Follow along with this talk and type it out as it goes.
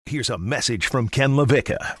Here's a message from Ken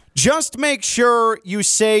LaVicka. Just make sure you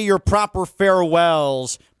say your proper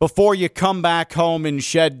farewells before you come back home and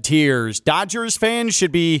shed tears. Dodgers fans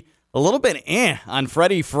should be a little bit on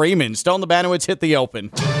Freddie Freeman. Stone the Banowitz hit the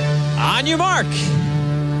open. On your mark.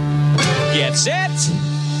 Get set.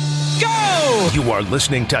 Go! You are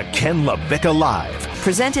listening to Ken LaVicka Live.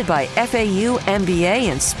 Presented by FAU MBA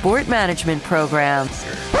and Sport Management Program.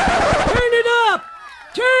 Turn it up!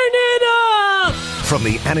 Turn it up! From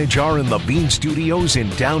the Anajar and Levine Studios in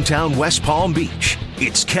downtown West Palm Beach,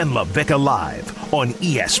 it's Ken LaVicka Live on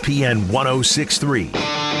ESPN 106.3.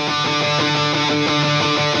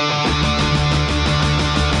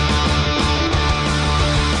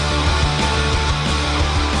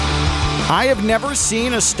 I have never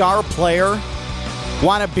seen a star player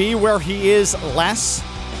want to be where he is less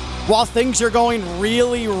while things are going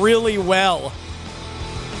really, really well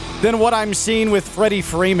than what I'm seeing with Freddie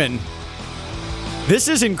Freeman. This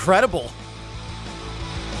is incredible.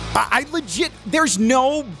 I legit, there's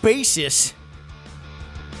no basis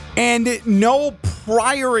and no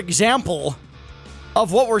prior example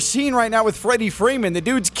of what we're seeing right now with Freddie Freeman. The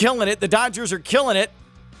dude's killing it. The Dodgers are killing it.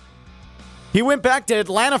 He went back to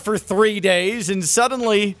Atlanta for 3 days, and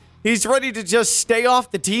suddenly he's ready to just stay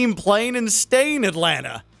off the team plane and stay in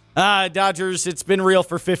Atlanta. Dodgers, it's been real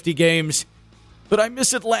for 50 games, but I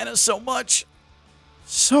miss Atlanta so much.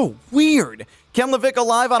 So weird. Ken LaVicka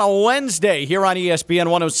Live on a Wednesday here on ESPN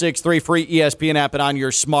 106.3, free ESPN app and on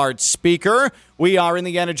your smart speaker. We are in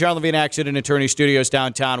the Analogies Levine Accident Attorney Studios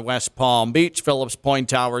downtown West Palm Beach, Phillips Point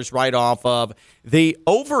Towers, right off of the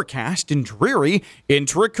overcast and dreary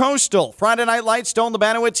Intracoastal. Friday Night Lights, Stone the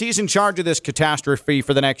Banowitz, he's in charge of this catastrophe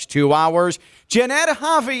for the next 2 hours. Jeanette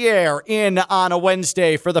Javier in on a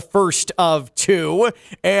Wednesday for the first of two.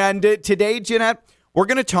 And today, Jeanette, we're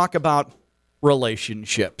going to talk about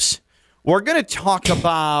relationships. We're going to talk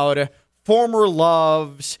about former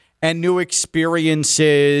loves and new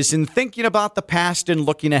experiences and thinking about the past and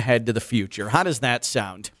looking ahead to the future. How does that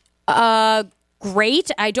sound?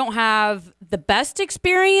 Great. I don't have the best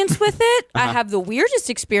experience with it. I have the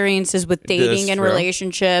weirdest experiences with dating and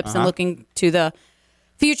relationships and looking to the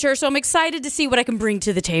future. So I'm excited to see what I can bring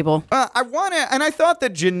to the table. I thought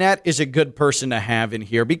that Jeanette is a good person to have in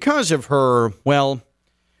here because of her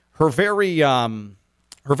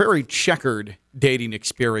very checkered dating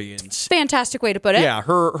experience. Fantastic way to put it. Yeah,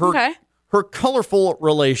 her colorful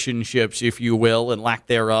relationships, if you will, and lack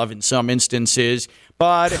thereof in some instances.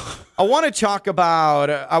 But I want to talk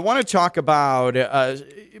about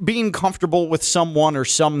being comfortable with someone or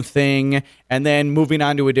something, and then moving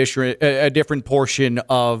on to a different portion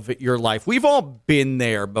of your life. We've all been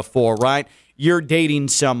there before, right? You're dating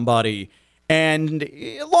somebody. And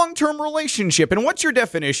a long-term relationship. And what's your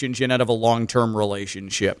definition, Jeanette, of a long-term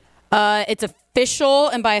relationship? It's official,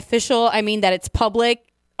 and by official, I mean that it's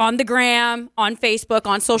public, on the gram, on Facebook,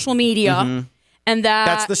 on social media, and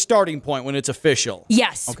that's the starting point when it's official.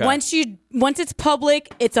 Yes. Okay. Once it's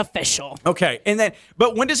public, it's official. Okay.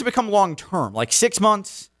 But when does it become long-term? Like 6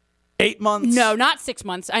 months? 8 months? No, not 6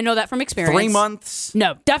 months. I know that from experience. 3 months?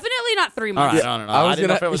 No, definitely not 3 months. All right, I didn't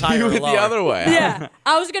know if it was higher or lower. The other way. Yeah,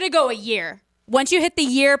 I was going to go a year. Once you hit the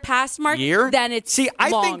year past mark, then it's I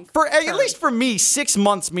think at least for me, 6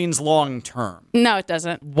 months means long term. No, it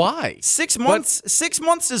doesn't. Why? 6 months. 6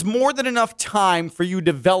 months is more than enough time for you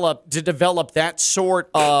to develop that sort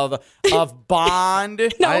of bond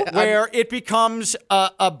where it becomes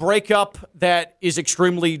a breakup that is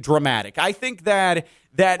extremely dramatic. I think that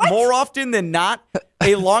more often than not,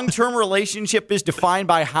 a long-term relationship is defined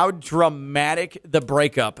by how dramatic the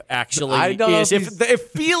breakup actually is. If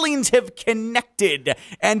feelings have connected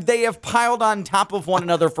and they have piled on top of one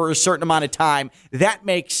another for a certain amount of time, that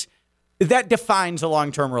defines a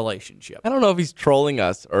long-term relationship. I don't know if he's trolling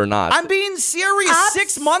us or not. I'm being serious.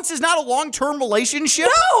 6 months is not a long-term relationship.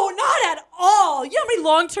 No, not at all. You know how many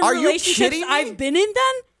long-term relationships kidding me? I've been in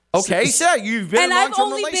then? Okay, so you've been in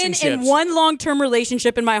long-term relationships. And I've only been in one long-term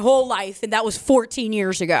relationship in my whole life, and that was 14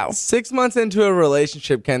 years ago. 6 months into a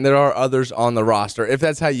relationship, Ken, there are others on the roster, if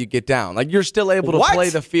that's how you get down. Like, you're still able to play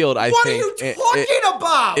the field, I think. What are you talking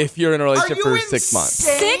about? If you're in a relationship for 6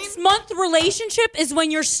 months. 6-month relationship is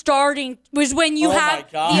when you're starting, was when you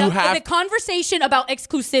have the conversation about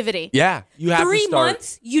exclusivity. Yeah, you have 3 to start.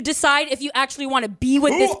 months, you decide if you actually want to be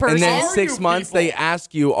with this person. And then 6 months, they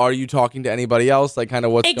ask you, are you talking to anybody else? Like, kind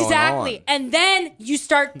of what's going on. Exactly. And then you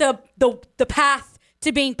start the path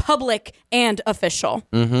to being public and official.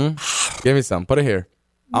 Mm-hmm. Give me some. Put it here.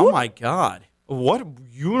 Oh, my God. what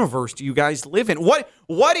universe do you guys live in? What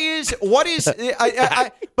is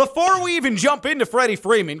before we even jump into Freddie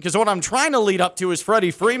Freeman, because what I'm trying to lead up to is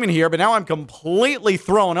Freddie Freeman here, but now I'm completely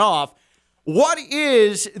thrown off. What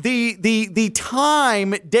is the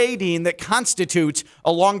time dating that constitutes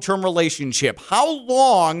a long-term relationship? How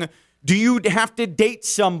long do you have to date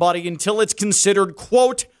somebody until it's considered,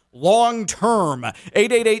 quote, long-term?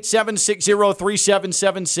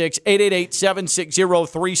 888-760-3776,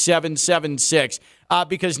 888-760-3776.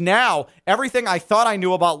 Because now everything I thought I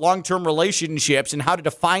knew about long-term relationships and how to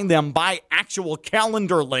define them by actual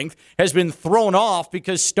calendar length has been thrown off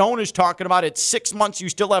because Stone is talking about at 6 months you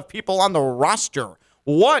still have people on the roster.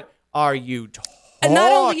 What are you talking about?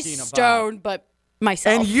 Not only Stone, but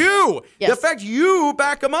myself. And you. Yes. The fact you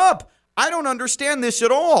back them up. I don't understand this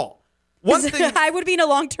at all. One thing, I would be in a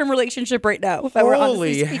long-term relationship right now if I were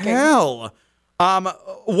honestly speaking. Holy hell.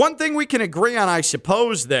 One thing we can agree on, I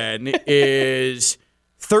suppose, then, is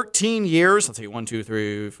 13 years. Let's see, 1, 2,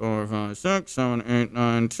 3, 4, 5, 6, 7, 8,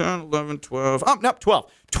 9, 10, 11, 12. Oh, no,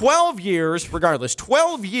 12. 12 years, regardless.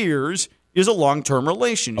 12 years is a long-term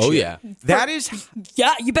relationship. Oh, yeah. That is...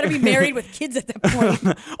 Yeah, you better be married with kids at that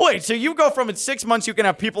point. Wait, so you go from at 6 months you can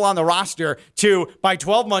have people on the roster to by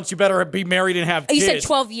 12 months you better be married and have kids. You said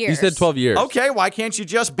 12 years. You said 12 years. Okay, why can't you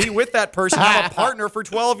just be with that person, have a partner for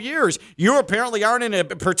 12 years? You apparently aren't in a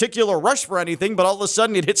particular rush for anything, but all of a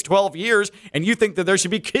sudden it hits 12 years and you think that there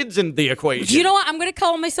should be kids in the equation. You know what? I'm going to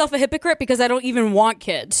call myself a hypocrite because I don't even want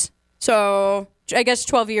kids. So I guess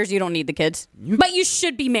 12 years you don't need the kids. But you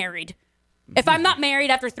should be married. If I'm not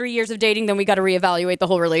married after 3 years of dating, then we got to reevaluate the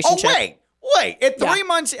whole relationship. Oh, wait. At 3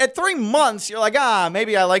 months, you're like,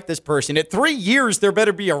 maybe I like this person. At 3 years, there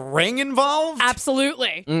better be a ring involved?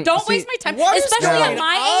 Absolutely. Don't waste my time. what is Especially going at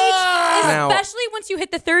my age. Now- Especially once you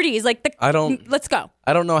hit the 30s. Let's go.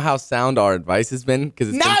 I don't know how sound our advice has been because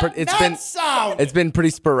it's been pretty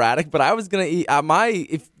sporadic. But I was gonna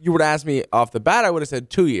if you were to ask me off the bat, I would have said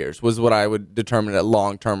 2 years was what I would determine a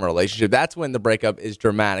long-term relationship. That's when the breakup is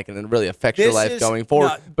dramatic and it really affects your life going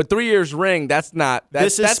forward. But 3 years ring, that's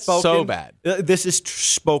so bad. This is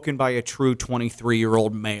spoken by a true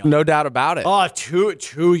 23-year-old male. No doubt about it. Oh,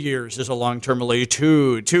 2 years is a long-term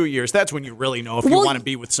relationship. 2 years. That's when you really know if you want to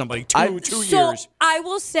be with somebody. Two years. So I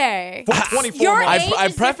will say, for 24 months. I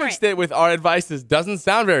prefaced it with our advices doesn't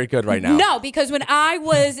sound very good right now. No, because when I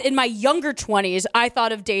was in my younger 20s, I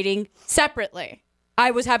thought of dating separately. I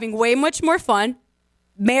was having way much more fun.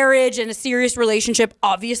 Marriage and a serious relationship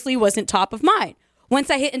obviously wasn't top of mind. Once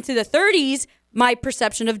I hit into the 30s, my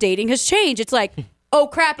perception of dating has changed. It's like, oh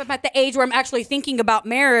crap, I'm at the age where I'm actually thinking about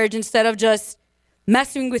marriage instead of just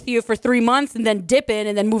messing with you for 3 months and then dipping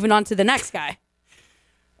and then moving on to the next guy.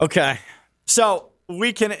 Okay. So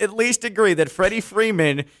we can at least agree that Freddie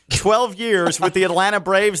Freeman, 12 years with the Atlanta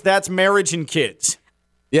Braves, that's marriage and kids.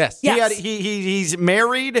 Yes. He's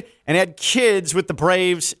married and had kids with the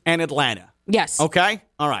Braves and Atlanta. Yes. Okay?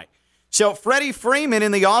 All right. So Freddie Freeman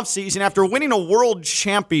in the offseason, after winning a world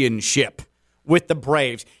championship with the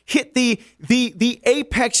Braves, hit the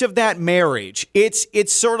apex of that marriage.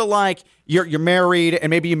 It's sort of like you're married and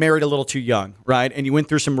maybe you married a little too young, right? And you went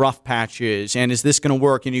through some rough patches, and is this going to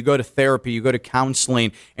work? And you go to therapy, you go to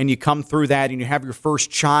counseling, and you come through that, and you have your first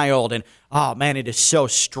child, and oh man, it is so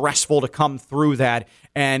stressful to come through that.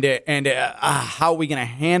 And how are we going to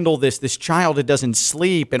handle this? This child, it doesn't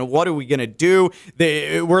sleep, and what are we going to do?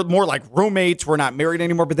 We're more like roommates. We're not married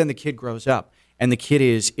anymore. But then the kid grows up, and the kid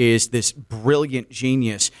is this brilliant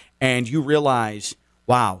genius, and you realize,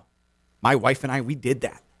 wow, my wife and I, we did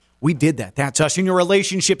that. We did that. That's us. And your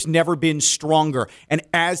relationship's never been stronger. And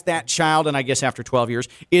as that child, and I guess after 12 years,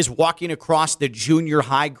 is walking across the junior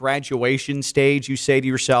high graduation stage, you say to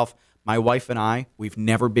yourself, my wife and I, we've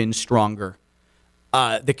never been stronger.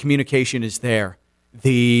 The communication is there.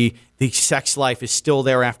 The sex life is still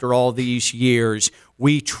there after all these years.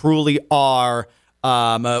 We truly are.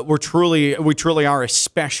 We truly are a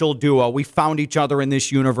special duo. We found each other in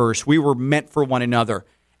this universe. We were meant for one another.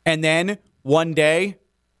 And then one day,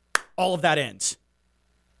 all of that ends.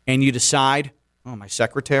 And you decide, oh, my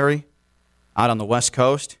secretary out on the West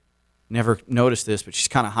Coast, never noticed this, but she's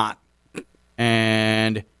kind of hot.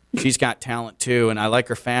 And she's got talent too, and I like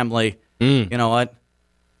her family. You know what?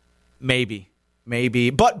 Maybe.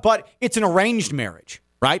 But it's an arranged marriage,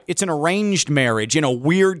 right? It's an arranged marriage in a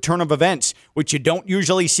weird turn of events, which you don't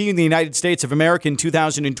usually see in the United States of America in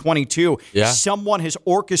 2022. Yeah. Someone has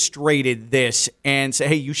orchestrated this and say,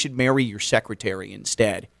 hey, you should marry your secretary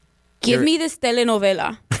instead. Give me this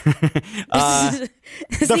telenovela.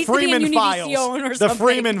 The Freeman Files. The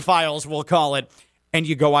Freeman Files, we'll call it. And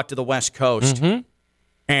you go out to the West Coast,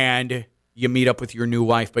 and you meet up with your new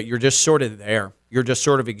wife, but you're just sort of there. You're just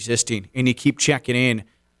sort of existing, and you keep checking in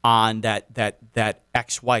on that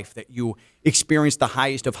ex-wife that you experienced the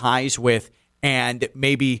highest of highs with, and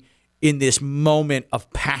maybe in this moment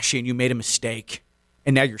of passion, you made a mistake,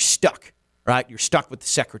 and now you're stuck, right? You're stuck with the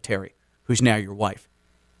secretary, who's now your wife.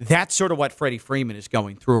 That's sort of what Freddie Freeman is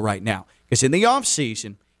going through right now, because in the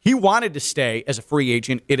offseason, he wanted to stay as a free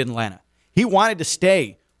agent in Atlanta. He wanted to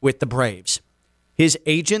stay with the Braves. His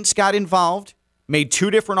agents got involved, made 2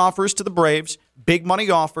 different offers to the Braves, big money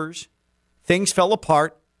offers. Things fell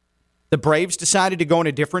apart. The Braves decided to go in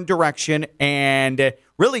a different direction, and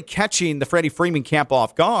really catching the Freddie Freeman camp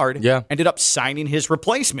off guard, ended up signing his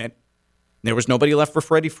replacement. There was nobody left for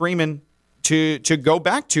Freddie Freeman to go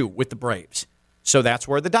back to with the Braves. So that's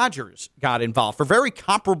where the Dodgers got involved for very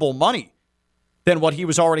comparable money than what he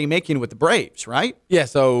was already making with the Braves, right? Yeah,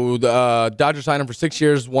 so the Dodgers signed him for 6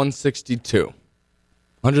 years, $162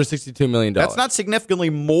 million. That's not significantly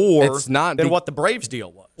more it's not than what the Braves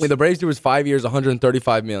deal was. The Braves deal was 5 years,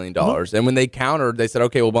 $135 million. Mm-hmm. And when they countered, they said,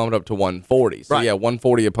 okay, we'll bump it up to $140. So, yeah,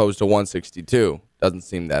 $140 opposed to $162 doesn't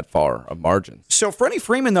seem that far of margins. So Freddie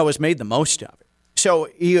Freeman, though, has made the most of it. So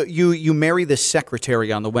you marry this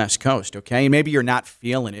secretary on the West Coast, okay? And maybe you're not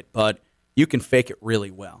feeling it, but you can fake it really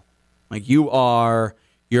well. Like you're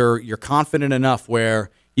confident enough where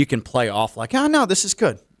you can play off like, oh, no, this is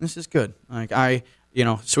good. This is good. Like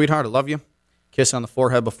sweetheart, I love you. Kiss on the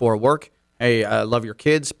forehead before work. Hey, I love your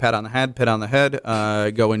kids. Pat on the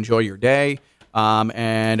head. Go enjoy your day.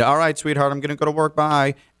 And all right, sweetheart, I'm going to go to work.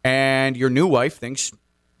 Bye. And your new wife thinks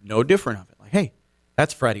no different of it. Like, hey,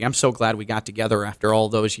 that's Freddie. I'm so glad we got together after all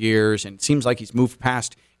those years. And it seems like he's moved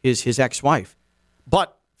past his ex-wife.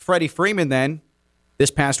 But Freddie Freeman then, this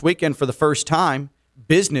past weekend for the first time,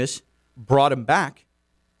 business brought him back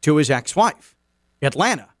to his ex-wife,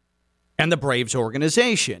 Atlanta, and the Braves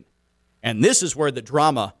organization. And this is where the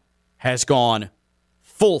drama has gone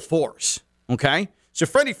full force, okay? So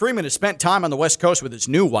Freddie Freeman has spent time on the West Coast with his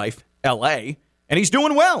new wife, L.A., and he's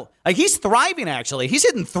doing well. Like, he's thriving, actually. He's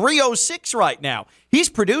hitting .306 right now. He's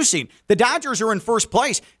producing. The Dodgers are in first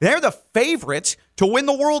place. They're the favorites to win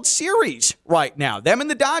the World Series right now, them and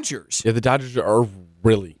the Dodgers. Yeah, the Dodgers are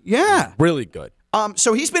really good.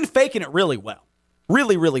 So he's been faking it really well.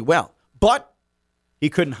 Really, really well. But he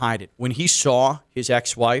couldn't hide it. When he saw his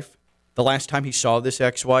ex-wife, the last time he saw this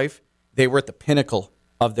ex-wife, they were at the pinnacle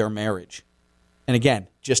of their marriage. And again,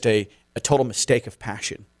 just a total mistake of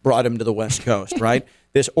passion brought him to the West Coast, right?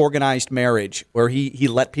 This organized marriage where he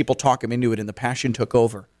let people talk him into it and the passion took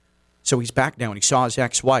over. So he's back now and he saw his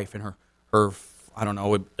ex-wife and her I don't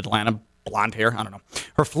know, Atlanta blonde hair, I don't know,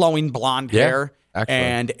 her flowing blonde hair.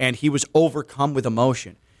 Actually. And he was overcome with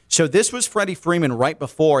emotion. So this was Freddie Freeman right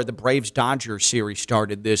before the Braves-Dodgers series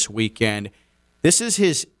started this weekend. This is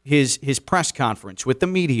his press conference with the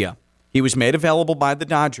media. He was made available by the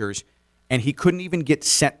Dodgers, and he couldn't even get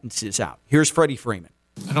sentences out. Here's Freddie Freeman.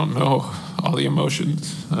 I don't know all the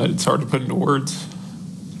emotions. It's hard to put into words.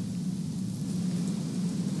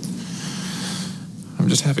 I'm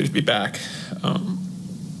just happy to be back.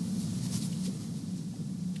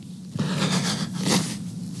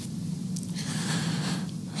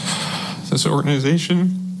 This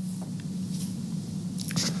organization,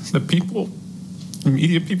 the people, the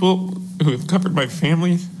media people who have covered my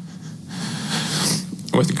family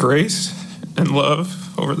with grace and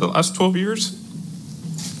love over the last 12 years,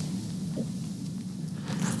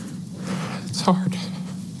 it's hard.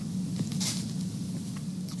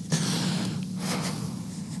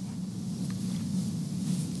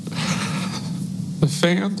 The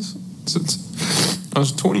fans, since I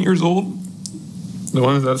was 20 years old, the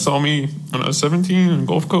ones that saw me when I was 17 in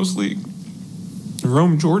Gulf Coast League, in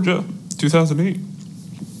Rome, Georgia, 2008.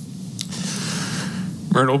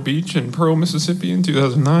 Myrtle Beach and Pearl, Mississippi in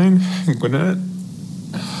 2009, and Gwinnett.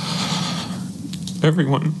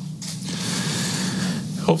 Everyone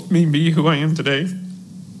helped me be who I am today.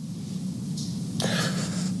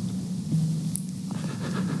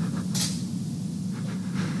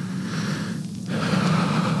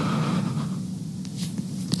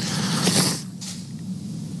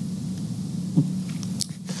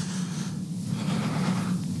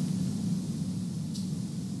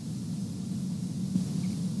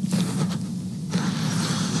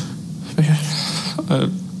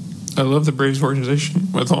 I love the Braves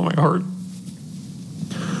organization with all my heart.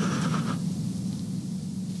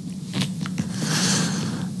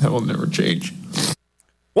 That will never change.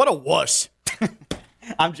 What a wuss.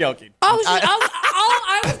 I'm joking. I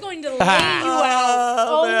was going to lay you out.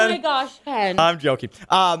 Oh my gosh, Ken. I'm joking.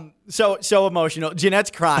 So emotional. Jeanette's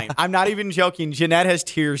crying. I'm not even joking. Jeanette has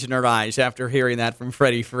tears in her eyes after hearing that from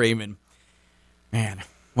Freddie Freeman. Man,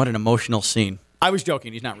 what an emotional scene. I was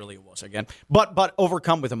joking. He's not really a wuss again. But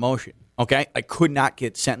overcome with emotion, okay? I could not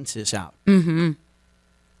get sentences out. Mm-hmm.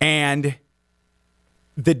 And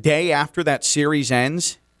the day after that series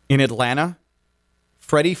ends in Atlanta,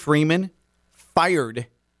 Freddie Freeman fired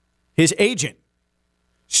his agent.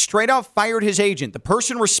 Straight out fired his agent. The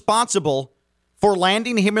person responsible for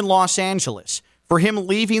landing him in Los Angeles, for him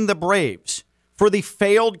leaving the Braves, for the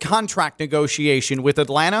failed contract negotiation with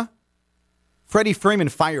Atlanta, Freddie Freeman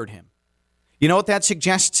fired him. You know what that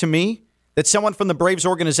suggests to me? That someone from the Braves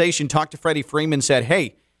organization talked to Freddie Freeman and said,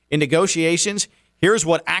 hey, in negotiations, here's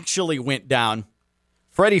what actually went down.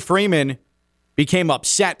 Freddie Freeman became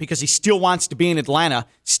upset because he still wants to be in Atlanta,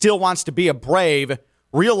 still wants to be a Brave,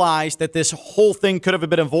 realized that this whole thing could have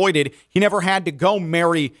been avoided. He never had to go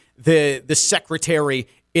marry the secretary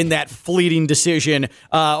in that fleeting decision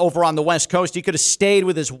over on the West Coast. He could have stayed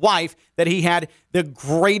with his wife, that he had the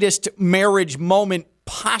greatest marriage moment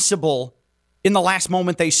possible in the last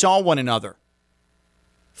moment they saw one another.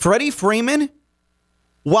 Freddie Freeman,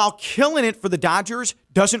 while killing it for the Dodgers,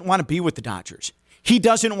 doesn't want to be with the Dodgers. He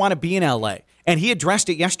doesn't want to be in L.A. And he addressed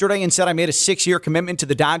it yesterday and said, I made a 6-year commitment to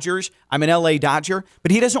the Dodgers. I'm an L.A. Dodger.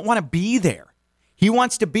 But he doesn't want to be there. He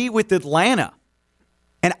wants to be with Atlanta.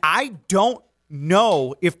 And I don't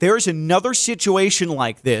know if there's another situation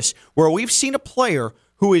like this where we've seen a player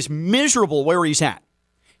who is miserable where he's at.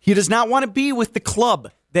 He does not want to be with the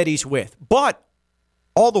club that he's with. But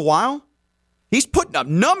all the while, he's putting up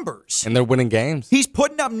numbers. And they're winning games. He's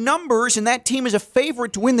putting up numbers, and that team is a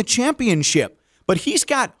favorite to win the championship. But he's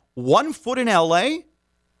got 1 foot in L.A.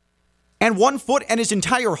 and 1 foot and his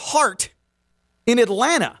entire heart in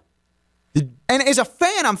Atlanta. And as a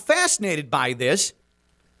fan, I'm fascinated by this.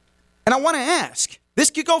 And I want to ask, this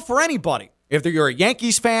could go for anybody. If you're a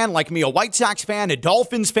Yankees fan, like me, a White Sox fan, a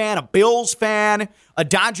Dolphins fan, a Bills fan, a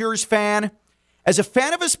Dodgers fan. As a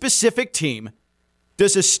fan of a specific team,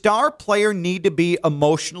 does a star player need to be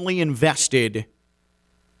emotionally invested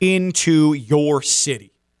into your city?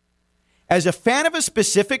 As a fan of a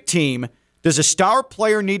specific team, does a star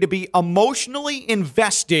player need to be emotionally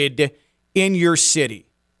invested in your city?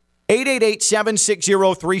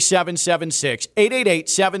 888-760-3776.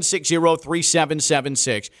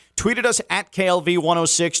 888-760-3776. Tweeted us at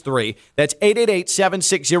KLV1063. That's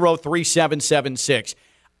 888-760-3776.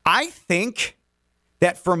 I think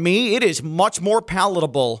that for me, it is much more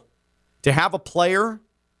palatable to have a player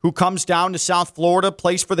who comes down to South Florida,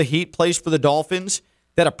 plays for the Heat, plays for the Dolphins,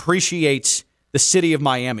 that appreciates the city of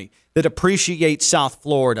Miami, that appreciates South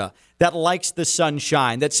Florida, that likes the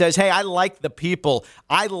sunshine, that says, hey, I like the people.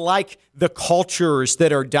 I like the cultures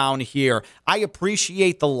that are down here. I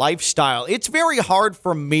appreciate the lifestyle. It's very hard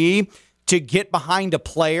for me to get behind a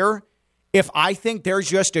player if I think there's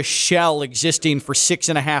just a shell existing for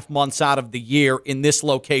 6.5 months out of the year in this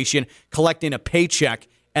location, collecting a paycheck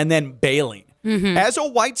and then bailing. Mm-hmm. As a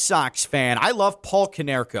White Sox fan, I love Paul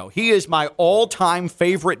Konerko. He is my all-time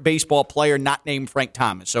favorite baseball player, not named Frank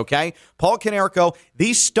Thomas, okay? Paul Konerko,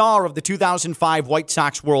 the star of the 2005 White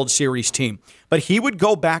Sox World Series team. But he would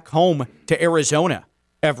go back home to Arizona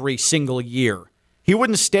every single year. He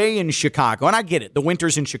wouldn't stay in Chicago. And I get it. The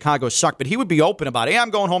winters in Chicago suck. But he would be open about it. Hey,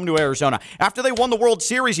 I'm going home to Arizona. After they won the World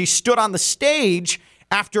Series, he stood on the stage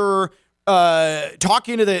after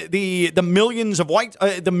talking to the million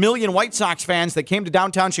White Sox fans that came to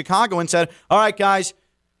downtown Chicago and said, all right, guys,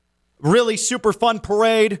 really super fun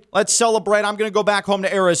parade. Let's celebrate. I'm going to go back home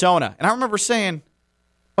to Arizona. And I remember saying,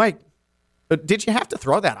 wait, did you have to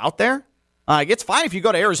throw that out there? It's fine if you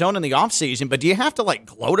go to Arizona in the offseason, but do you have to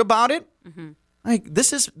gloat about it? Mm-hmm.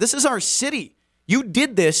 This is our city. You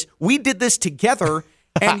did this. We did this together,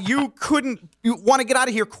 and you want to get out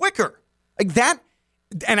of here quicker. That.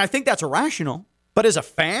 And I think that's irrational. But as a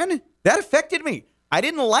fan, that affected me. I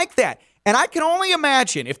didn't like that. And I can only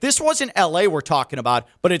imagine if this wasn't L.A. we're talking about,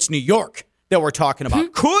 but it's New York that we're talking about.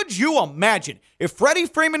 Mm-hmm. Could you imagine if Freddie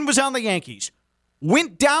Freeman was on the Yankees,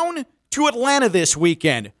 went down to Atlanta this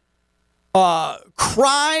weekend,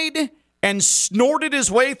 cried and snorted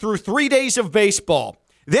his way through 3 days of baseball,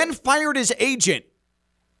 then fired his agent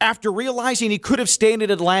after realizing he could have stayed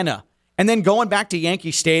in Atlanta, and then going back to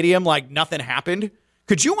Yankee Stadium like nothing happened?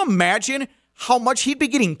 Could you imagine how much he'd be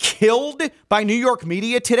getting killed by New York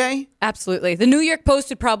media today? Absolutely. The New York Post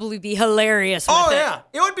would probably be hilarious with it. Yeah.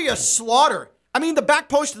 It would be a slaughter. I mean, the back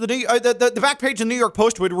post of the back page of the New York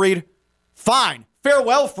Post would read, "Fine,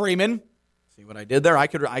 farewell, Freeman." See what I did there? I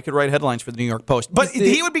could write headlines for the New York Post, but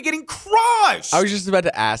he would be getting crushed. I was just about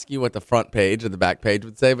to ask you what the front page or the back page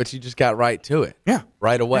would say, but you just got right to it. Yeah,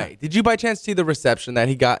 right away. Yeah. Did you by chance see the reception that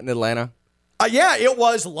he got in Atlanta? Yeah, it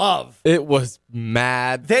was love. It was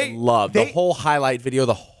mad love. The whole highlight video,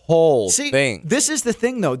 the whole thing. This is the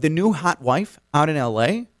thing, though. The new hot wife out in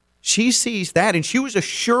L.A., she sees that, and she was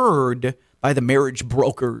assured by the marriage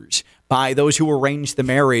brokers, by those who arranged the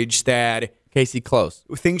marriage, that Casey Close,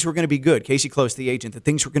 things were going to be good. Casey Close, the agent, that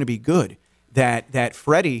things were going to be good. That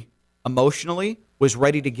Freddie emotionally was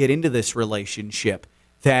ready to get into this relationship.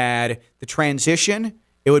 That the transition,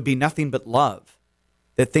 it would be nothing but love.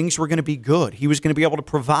 That things were going to be good. He was going to be able to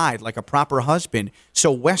provide like a proper husband.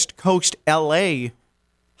 So West Coast L.A.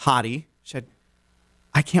 hottie said,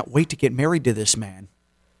 I can't wait to get married to this man.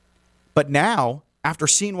 But now, after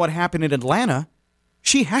seeing what happened in Atlanta,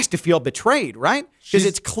 she has to feel betrayed, right? Because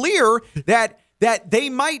it's clear that they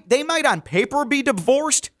might on paper be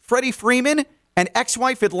divorced, Freddie Freeman and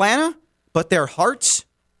ex-wife Atlanta, but their hearts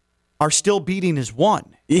are still beating as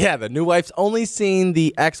one. Yeah, the new wife's only seen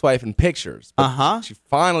the ex-wife in pictures. She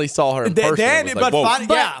finally saw her in person.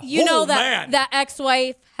 But you know that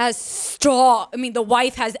ex-wife has stalked. I mean, the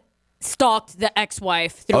wife has stalked the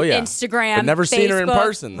ex-wife through Instagram, but never Facebook, seen her in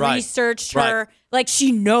person. Researched her. Like,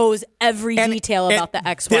 she knows every detail about the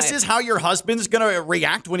ex-wife. This is how your husband's going to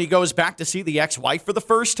react when he goes back to see the ex-wife for the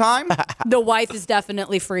first time? The wife is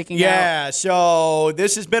definitely freaking out. Yeah, so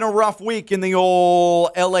this has been a rough week in the old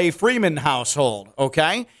L.A. Freeman household,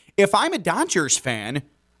 okay? If I'm a Dodgers fan,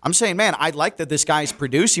 I'm saying, man, I like that this guy's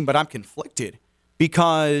producing, but I'm conflicted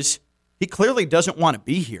because he clearly doesn't want to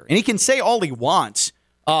be here. And he can say all he wants.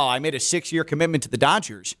 Oh, I made a 6-year commitment to the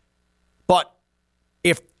Dodgers. But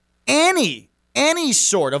if any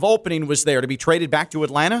sort of opening was there to be traded back to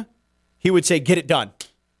Atlanta, he would say, get it done.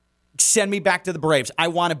 Send me back to the Braves. I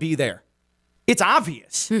want to be there. It's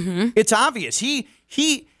obvious. Mm-hmm. It's obvious.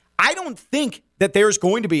 I don't think that there's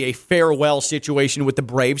going to be a farewell situation with the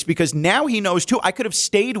Braves because now he knows, too, I could have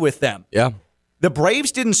stayed with them. Yeah. The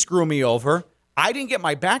Braves didn't screw me over. I didn't get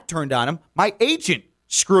my back turned on him. My agent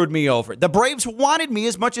screwed me over. The Braves wanted me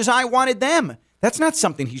as much as I wanted them. That's not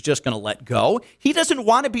something he's just going to let go. He doesn't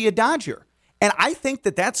want to be a Dodger. And I think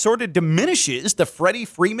that sort of diminishes the Freddie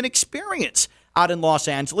Freeman experience out in Los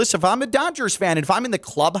Angeles. If I'm a Dodgers fan, and if I'm in the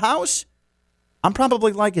clubhouse, I'm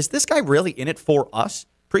probably like, is this guy really in it for us?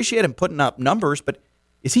 Appreciate him putting up numbers, but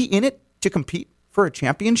is he in it to compete for a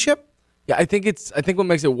championship? Yeah, I think what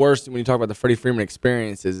makes it worse when you talk about the Freddie Freeman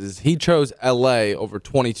experience is he chose L.A. over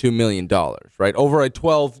 $22 million, right? Over a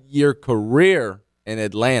 12-year career in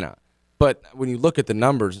Atlanta. But when you look at the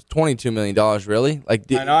numbers, $22 million, really?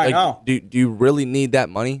 I know. Do you really need that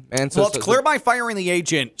money, man? It's clear by firing the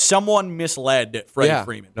agent, someone misled Freddie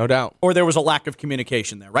Freeman. No doubt. Or there was a lack of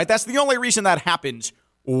communication there, right? That's the only reason that happens.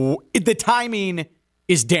 The timing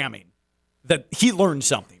is damning. That he learned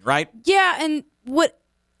something, right? Yeah, and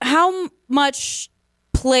how much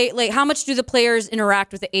do the players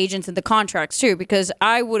interact with the agents and the contracts too? Because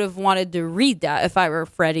I would have wanted to read that if I were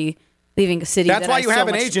Freddie leaving a city. That's why you have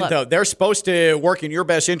an agent, though. They're supposed to work in your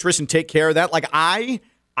best interest and take care of that. Like I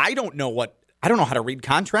don't know how to read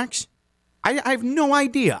contracts. I have no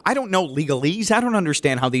idea. I don't know legalese. I don't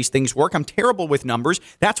understand how these things work. I'm terrible with numbers.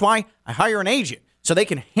 That's why I hire an agent so they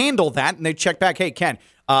can handle that and they check back. Hey, Ken.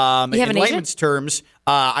 In layman's terms,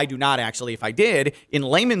 I do not actually. If I did, in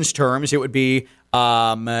layman's terms, it would be,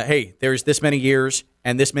 hey, there's this many years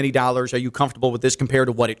and this many dollars. Are you comfortable with this compared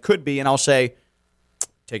to what it could be? And I'll say,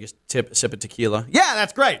 take a sip of tequila. Yeah,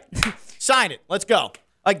 that's great. Sign it. Let's go.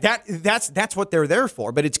 Like that. That's what they're there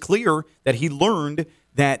for. But it's clear that he learned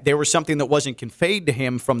that there was something that wasn't conveyed to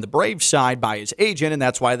him from the Braves side by his agent, and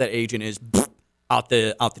that's why that agent is out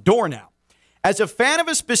the door now. As a fan of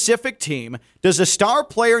a specific team, does a star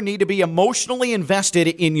player need to be emotionally invested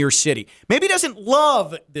in your city? Maybe doesn't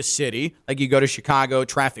love the city. Like you go to Chicago,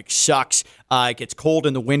 traffic sucks, it gets cold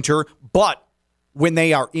in the winter. But when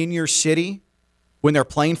they are in your city, when they're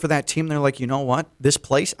playing for that team, they're like, you know what? This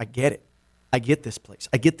place, I get it. I get this place.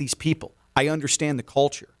 I get these people. I understand the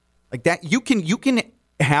culture. Like that, you can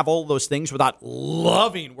have all those things without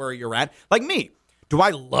loving where you're at. Like me. Do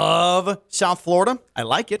I love South Florida? I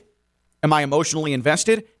like it. Am I emotionally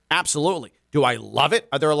invested? Absolutely. Do I love it?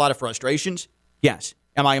 Are there a lot of frustrations? Yes.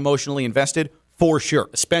 Am I emotionally invested? For sure,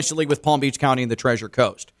 especially with Palm Beach County and the Treasure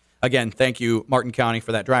Coast. Again, thank you, Martin County,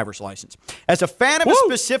 for that driver's license. As a fan of a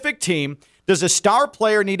specific team, does a star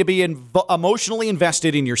player need to be emotionally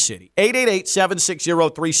invested in your city?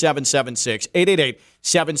 888-760-3776.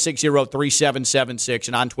 888-760-3776.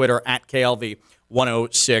 And on Twitter, at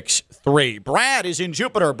KLV1063. Brad is in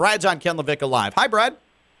Jupiter. Brad's on Ken LaVicka Live. Hi, Brad.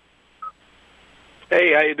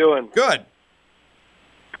 Hey, how you doing? Good.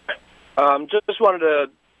 Just wanted to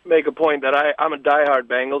make a point that I'm a diehard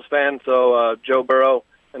Bengals fan, so Joe Burrow,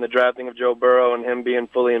 and the drafting of Joe Burrow and him being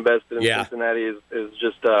fully invested in Cincinnati is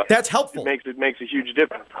just that's helpful. It makes a huge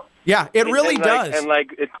difference. Yeah, it really does. And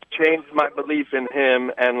it's changed my belief in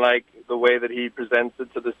him, and the way that he presents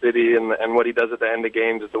it to the city and what he does at the end of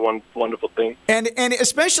games is a wonderful thing. And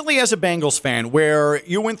especially as a Bengals fan, where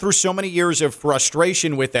you went through so many years of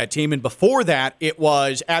frustration with that team, and before that it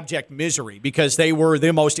was abject misery because they were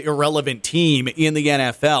the most irrelevant team in the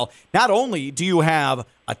NFL. Not only do you have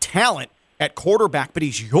a talent at quarterback, but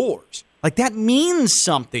he's yours. Like, that means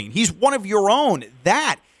something. He's one of your own.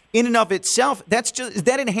 That, in and of itself,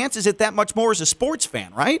 that enhances it that much more as a sports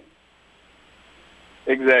fan, right?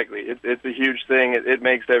 Exactly. It's a huge thing. It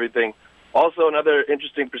makes everything. Also, another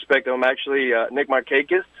interesting perspective, I'm actually Nick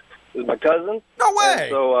Markakis is my cousin. No way! And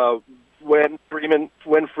so when Freeman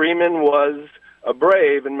was a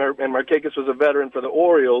Brave and Markakis was a veteran for the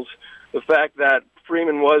Orioles, the fact that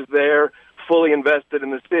Freeman was there, fully invested in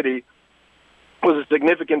the city, was a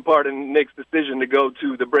significant part in Nick's decision to go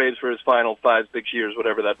to the Braves for his final 5-6 years,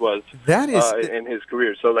 whatever that was. That is in his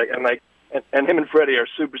career. So and him and Freddie are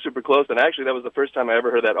super, super close. And actually, that was the first time I ever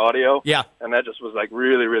heard that audio. Yeah. And that just was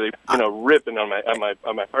really, really, ripping on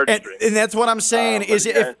my heartstrings. And that's what I'm saying.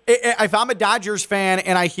 If I'm a Dodgers fan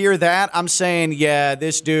and I hear that, I'm saying, yeah,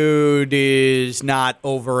 this dude is not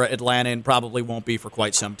over Atlanta and probably won't be for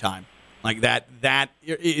quite some time. Like that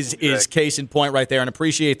is case in point right there. And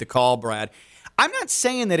appreciate the call, Brad. I'm not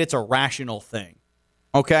saying that it's a rational thing,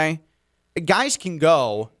 okay? Guys can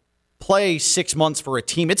go play 6 months for a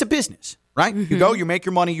team. It's a business, right? Mm-hmm. You go, you make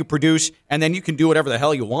your money, you produce, and then you can do whatever the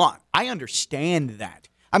hell you want. I understand that.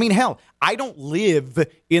 I mean, hell, I don't live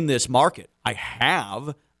in this market. I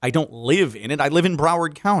don't live in it. I live in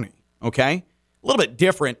Broward County, okay? A little bit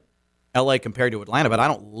different, L.A. compared to Atlanta, but I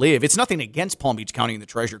don't live. It's nothing against Palm Beach County and the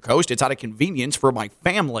Treasure Coast. It's out of convenience for my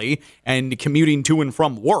family and commuting to and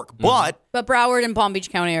from work. But Broward and Palm Beach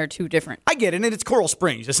County are two different. I get it, and it's Coral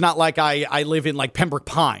Springs. It's not like I live in like Pembroke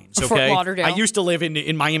Pines. Okay, Fort Lauderdale. I used to live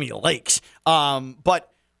in Miami Lakes.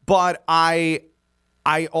 But I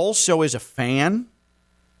also, as a fan,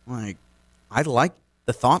 I like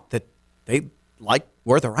the thought that they like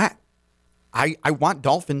where they're at. I want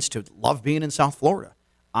Dolphins to love being in South Florida.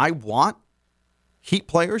 I want Heat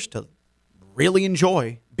players to really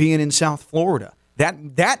enjoy being in South Florida.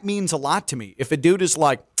 That means a lot to me. If a dude is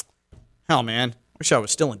like, hell, man, wish I was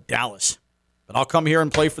still in Dallas, but I'll come here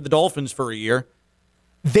and play for the Dolphins for a year.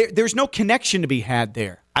 There's no connection to be had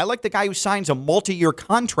there. I like the guy who signs a multi-year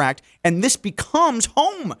contract, and this becomes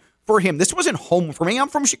home for him. This wasn't home for me. I'm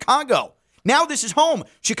from Chicago. Now this is home.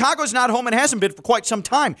 Chicago's not home and hasn't been for quite some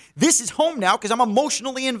time. This is home now because I'm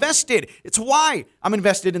emotionally invested. It's why I'm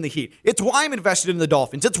invested in the Heat. It's why I'm invested in the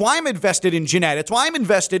Dolphins. It's why I'm invested in Jeanette. It's why I'm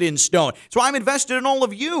invested in Stone. It's why I'm invested in all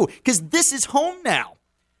of you because this is home now.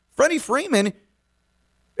 Freddie Freeman,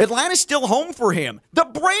 Atlanta's still home for him. The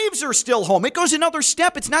Braves are still home. It goes another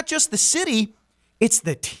step. It's not just the city. It's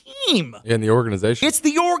the team. And the organization. It's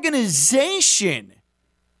the organization.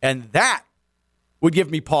 And that would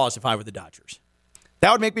give me pause if I were the Dodgers.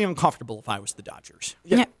 That would make me uncomfortable if I was the Dodgers.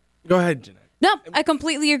 Yeah. Go ahead, Jeanette. No, I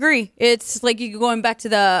completely agree. It's like you're going back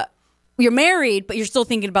to you're married, but you're still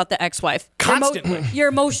thinking about the ex-wife. Constantly. You're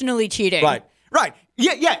emotionally cheating. Right.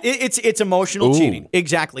 Yeah. It's emotional cheating.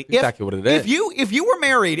 Exactly. Exactly what it is. If you were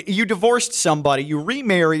married, you divorced somebody, you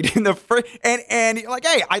remarried in the first, and you're like,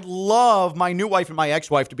 hey, I'd love my new wife and my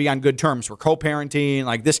ex-wife to be on good terms. We're co-parenting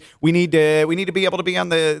like this. We need to be able to be on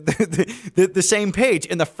the same page.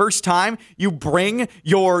 And the first time you bring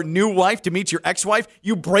your new wife to meet your ex-wife,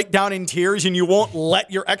 you break down in tears and you won't let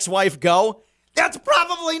your ex-wife go. That's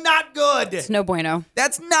probably not good. It's no bueno.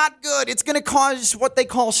 That's not good. It's going to cause what they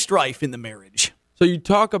call strife in the marriage. So you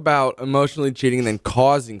talk about emotionally cheating and then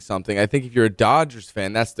causing something. I think if you're a Dodgers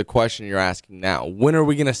fan, that's the question you're asking now. When are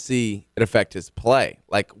we going to see it affect his play?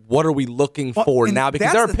 Like, what are we looking for now?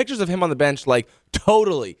 Because there are pictures of him on the bench, like,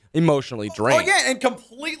 totally emotionally drained. Oh, yeah, and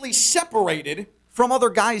completely separated from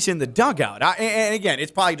other guys in the dugout. And again,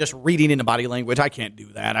 it's probably just reading into body language. I can't do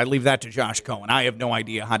that. I leave that to Josh Cohen. I have no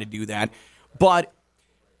idea how to do that. But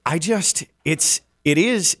it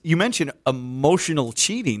is, you mentioned emotional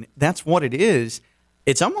cheating. That's what it is.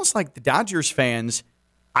 It's almost like the Dodgers fans,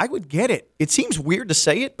 I would get it. It seems weird to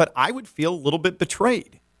say it, but I would feel a little bit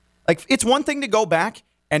betrayed. Like, it's one thing to go back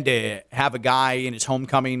and to have a guy in his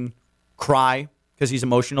homecoming cry because he's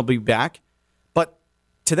emotional to be back, but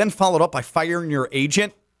to then follow it up by firing your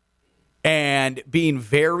agent and being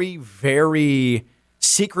very, very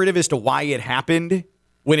secretive as to why it happened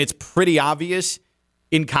when it's pretty obvious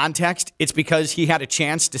in context it's because he had a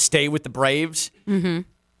chance to stay with the Braves. Mm-hmm.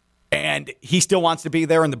 And he still wants to be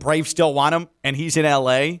there, and the Braves still want him, and he's in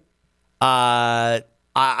L.A.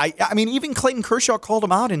 I mean, even Clayton Kershaw called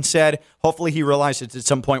him out and said, hopefully he realizes at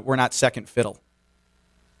some point we're not second fiddle.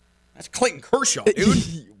 That's Clayton Kershaw,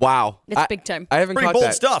 dude. Wow. It's big time. I haven't Pretty caught bold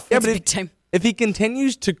that. stuff. Yeah, It's but big time. if he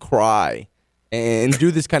continues to cry and do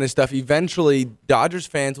this kind of stuff, eventually Dodgers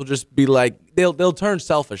fans will just be like, they'll turn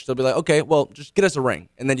selfish. They'll be like, okay, well, just get us a ring,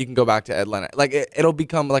 and then you can go back to Atlanta. Like it'll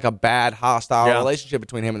become like a bad, hostile relationship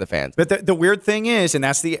between him and the fans. But the weird thing is, and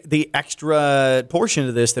that's the extra portion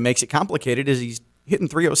of this that makes it complicated, is he's hitting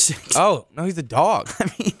 306. Oh, no, he's a dog.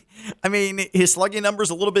 I mean, his slugging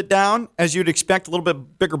number's a little bit down, as you'd expect. A little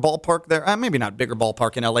bit bigger ballpark there. Maybe not bigger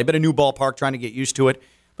ballpark in LA, but a new ballpark, trying to get used to it.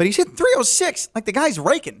 But he's hitting 306. Like, the guy's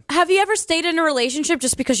raking. Have you ever stayed in a relationship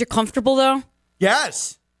just because you're comfortable, though?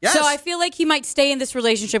 Yes. So I feel like he might stay in this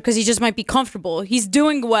relationship because he just might be comfortable. He's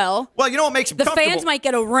doing well. Well, you know what makes him The comfortable? fans might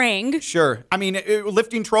get a ring. Sure. I mean,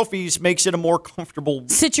 lifting trophies makes it a more comfortable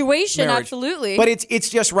Situation, marriage. absolutely. But it's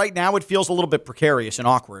just right now it feels a little bit precarious and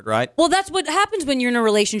awkward, right? Well, that's what happens when you're in a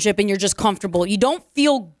relationship and you're just comfortable. You don't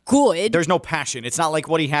feel good. There's no passion. It's not like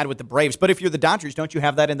what he had with the Braves. But if you're the Dodgers, don't you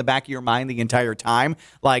have that in the back of your mind the entire time?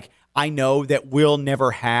 Like, I know that we'll never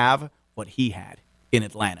have what he had in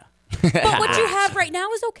Atlanta. But what you have right now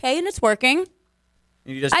is okay and it's working.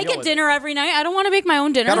 You just I deal get with dinner every night. I don't want to make my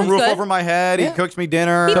own dinner. Got a That's roof good. over my head. He cooks me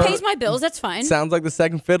dinner. He pays my bills. That's fine. Sounds like the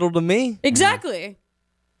second fiddle to me. Exactly.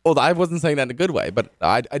 Well, I wasn't saying that in a good way, but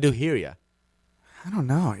I do hear you. I don't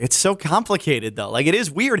know. It's so complicated, though. Like, it is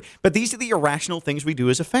weird. But these are the irrational things we do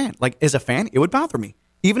as a fan. Like, as a fan, it would bother me.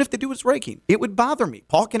 Even if the dude was raking, it would bother me.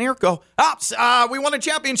 Paul Kinnair go, we won a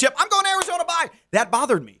championship. I'm going to Arizona. Bye. That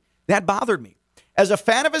bothered me. As a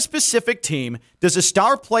fan of a specific team, does a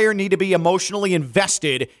star player need to be emotionally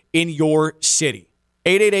invested in your city?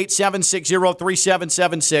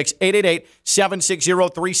 888-760-3776,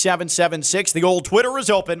 888-760-3776. The old Twitter is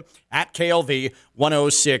open at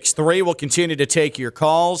KLV1063. We'll continue to take your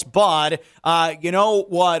calls, but you know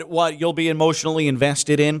what you'll be emotionally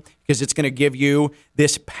invested in, because it's going to give you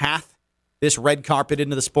this path, this red carpet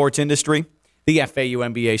into the sports industry? The FAU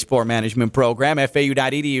MBA Sport Management Program,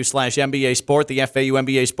 FAU.edu/MBA Sport, the FAU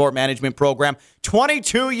MBA Sport Management Program.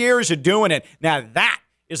 22 years of doing it. Now that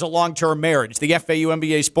is a long-term marriage. The FAU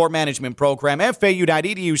MBA Sport Management Program,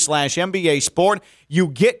 FAU.edu/MBA Sport. You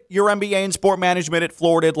get your MBA in Sport Management at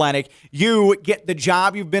Florida Atlantic. You get the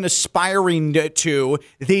job you've been aspiring to,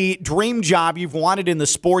 the dream job you've wanted in the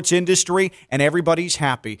sports industry, and everybody's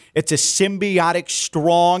happy. It's a symbiotic,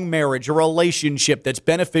 strong marriage, a relationship that's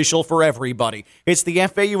beneficial for everybody. It's the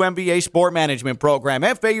FAU MBA Sport Management Program,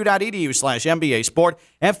 FAU.edu/MBA Sport,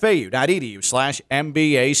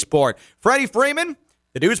 FAU.edu/MBA Sport. Freddie Freeman,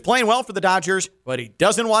 the dude's playing well for the Dodgers, but he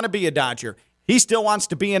doesn't want to be a Dodger. He still wants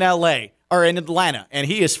to be in L.A. or in Atlanta, and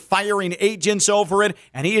he is firing agents over it,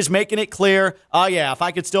 and he is making it clear, oh, yeah, if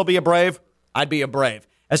I could still be a Brave, I'd be a Brave.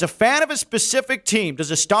 As a fan of a specific team, does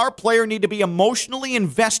a star player need to be emotionally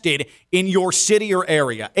invested in your city or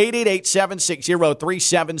area?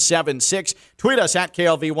 888-760-3776. Tweet us at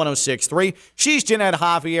KLV1063. She's Jeanette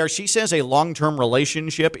Javier. She says a long-term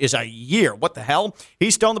relationship is a year. What the hell?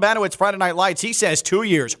 He's Stone the Banner. It's Friday Night Lights. He says 2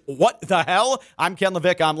 years. What the hell? I'm Ken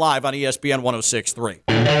LaVick. I'm live on ESPN 1063.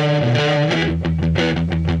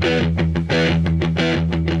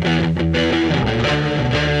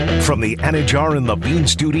 From the Anajar and Levine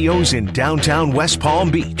Studios in downtown West Palm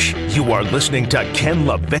Beach, you are listening to Ken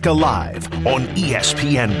LaVick Live on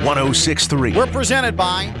ESPN 1063. We're presented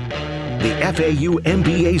by the FAU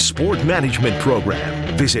MBA Sport Management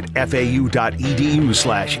Program. Visit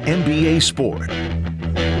FAU.edu/MBA Sport.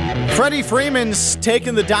 Freddie Freeman's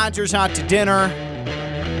taking the Dodgers out to dinner.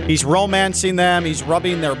 He's romancing them. He's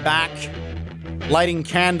rubbing their back, lighting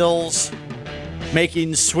candles,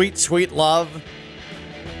 making sweet, sweet love.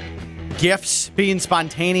 Gifts, being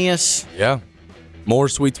spontaneous. Yeah. More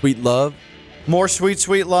sweet, sweet love. More sweet,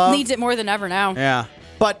 sweet love. Needs it more than ever now. Yeah.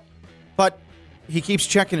 But he keeps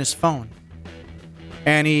checking his phone.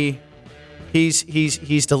 And he's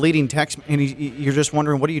deleting text, and you're just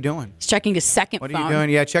wondering, what are you doing? He's checking his second phone. What are you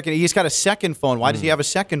doing? Yeah, checking. He's got a second phone. Why does he have a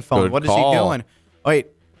second phone? Good What is call. he doing?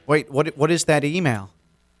 Wait, what is that email?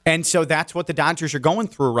 And so that's what the Dodgers are going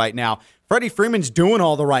through right now. Freddie Freeman's doing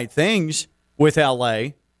all the right things with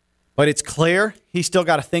L.A., but it's clear he's still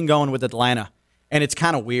got a thing going with Atlanta, and it's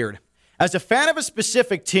kind of weird. As a fan of a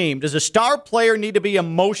specific team, does a star player need to be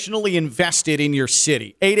emotionally invested in your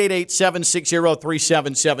city?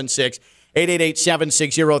 888-760-3776,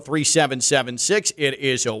 888-760-3776. It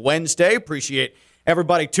is a Wednesday. Appreciate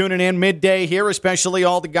everybody tuning in midday here, especially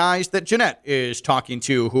all the guys that Jeanette is talking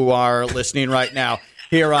to who are listening right now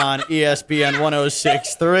here on ESPN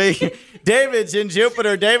 1063. David's in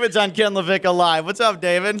Jupiter. David's on Ken LaVick Live. What's up,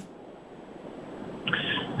 David?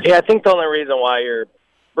 Yeah, I think the only reason why you're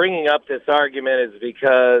bringing up this argument is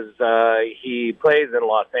because he plays in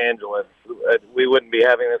Los Angeles. We wouldn't be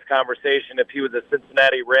having this conversation if he was a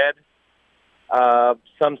Cincinnati Red.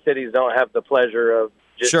 Some cities don't have the pleasure of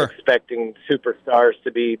just expecting superstars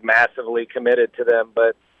to be massively committed to them,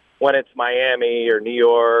 but when it's Miami or New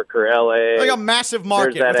York or LA, like a massive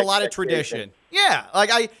market with a lot of tradition. Yeah,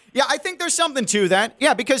 I think there's something to that.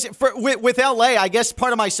 Yeah, because with LA, I guess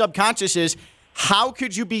part of my subconscious is, how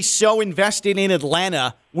could you be so invested in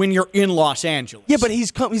Atlanta when you're in Los Angeles? Yeah, but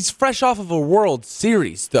he's fresh off of a World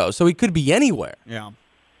Series though, so he could be anywhere. Yeah.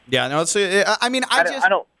 No, it's. I mean, I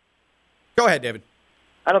don't. Go ahead, David.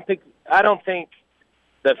 I don't think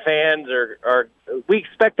the fans are. We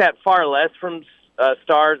expect that far less from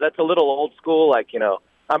stars. That's a little old school. Like,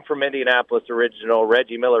 I'm from Indianapolis original.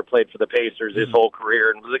 Reggie Miller played for the Pacers his whole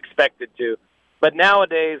career and was expected to. But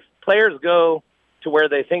nowadays, players go to where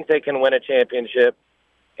they think they can win a championship,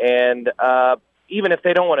 and even if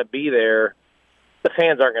they don't want to be there, the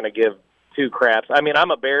fans aren't going to give two craps. I mean,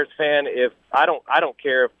 I'm a Bears fan. If I don't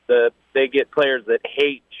care if they get players that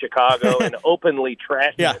hate Chicago and openly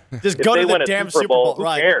trash it. Just go to the damn Super Bowl. Who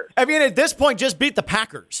cares? I mean, at this point, just beat the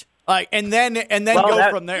Packers, and then go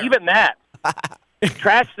from there. Even that.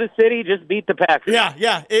 Trash the city, just beat the Packers.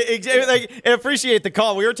 Yeah. I appreciate the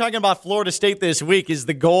call. We were talking about Florida State this week. Is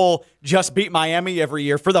the goal just beat Miami every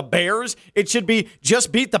year? For the Bears, it should be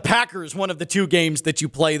just beat the Packers, one of the two games that you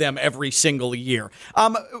play them every single year.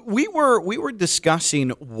 We were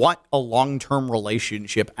discussing what a long-term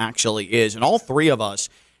relationship actually is, and all three of us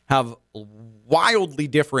have wildly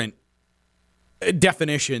different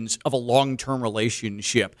definitions of a long-term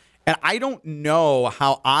relationship. And I don't know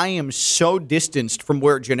how I am so distanced from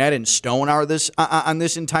where Jeanette and Stone are on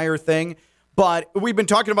this entire thing. But we've been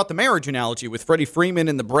talking about the marriage analogy with Freddie Freeman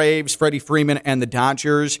and the Braves, Freddie Freeman and the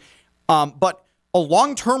Dodgers. But a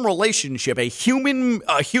long-term relationship, a human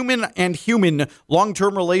and human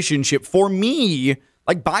long-term relationship, for me,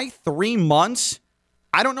 like by 3 months,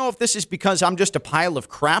 I don't know if this is because I'm just a pile of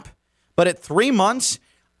crap, but at 3 months,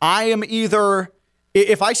 I am either...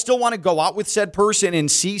 If I still want to go out with said person and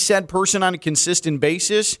see said person on a consistent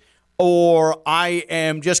basis, or I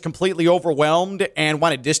am just completely overwhelmed and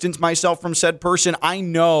want to distance myself from said person, I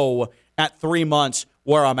know at 3 months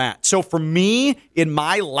where I'm at. So for me, in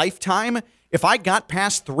my lifetime, if I got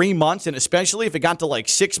past 3 months, and especially if it got to like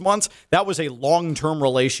 6 months, that was a long-term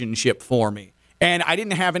relationship for me. And I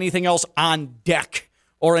didn't have anything else on deck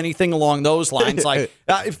or anything along those lines. Like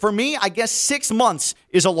for me, I guess 6 months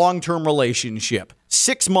is a long-term relationship.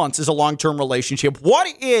 6 months is a long-term relationship. What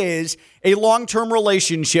is a long-term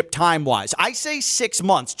relationship time-wise? I say 6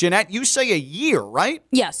 months. Jeanette, you say a year, right?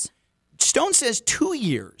 Yes. Stone says 2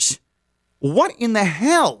 years. What in the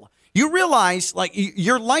hell? You realize, like,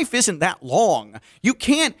 your life isn't that long. You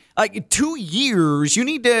can't, 2 years, you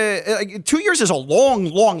need to, 2 years is a long,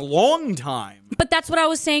 long, long time. But that's what I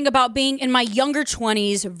was saying about being in my younger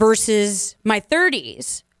 20s versus my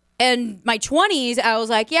 30s. And my 20s, I was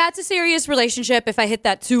like, yeah, it's a serious relationship if I hit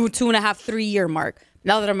that 2.5, 3 year mark.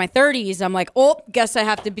 Now that I'm in my 30s, I'm like, guess I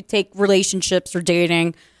have to take relationships or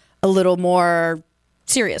dating a little more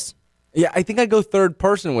serious. Yeah, I think I go third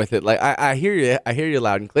person with it. Like I hear you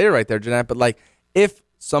loud and clear right there, Jeanette. But like, if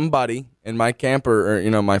somebody in my camp or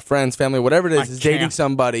my friends, family, whatever it is dating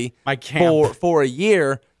somebody for a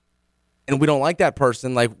year, and we don't like that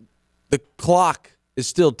person, like the clock is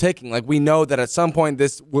still ticking. Like we know that at some point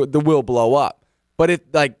the will blow up. But if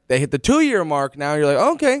like they hit the 2 year mark, now you're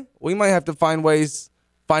like, okay, we might have to find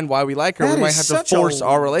why we like her. We might have to force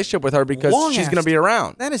our relationship with her because she's going to be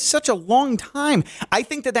around. That is such a long time. I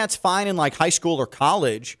think that's fine in like high school or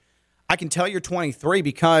college. I can tell you're 23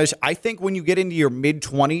 because I think when you get into your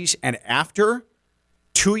mid-20s and after,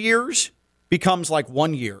 2 years becomes like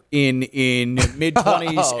 1 year in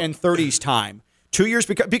mid-20s and 30s time. 2 years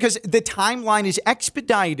because the timeline is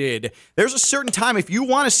expedited. There's a certain time. If you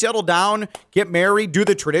want to settle down, get married, do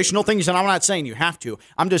the traditional things, and I'm not saying you have to.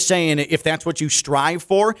 I'm just saying if that's what you strive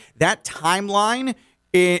for, that timeline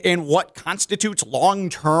in what constitutes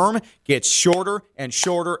long-term gets shorter and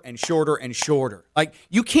shorter and shorter and shorter. Like,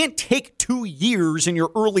 you can't take 2 years in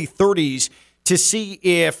your early 30s to see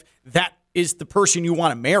if that is the person you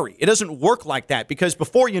want to marry. It doesn't work like that because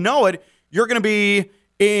before you know it, you're going to be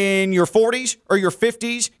in your 40s or your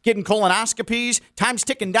 50s, getting colonoscopies, time's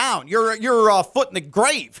ticking down. You're a foot in the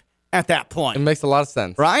grave at that point. It makes a lot of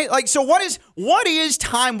sense. Right? Like, so what is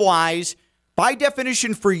time-wise by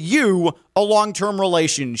definition for you, a long-term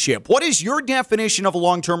relationship? What is your definition of a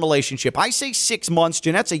long-term relationship? I say 6 months.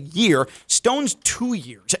 Jeanette's a year. Stone's 2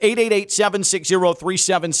 years.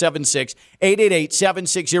 888-760-3776.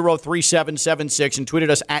 888-760-3776. And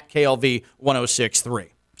tweeted us at KLV1063.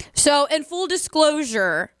 So, in full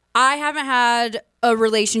disclosure, I haven't had a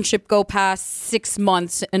relationship go past 6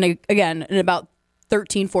 months, and again, in about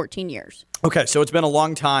 13, 14 years. Okay, so it's been a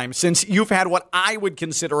long time since you've had what I would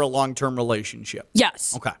consider a long-term relationship.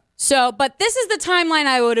 Yes. Okay. So, but this is the timeline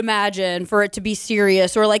I would imagine for it to be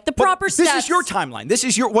serious, or like the proper steps. This is your timeline. This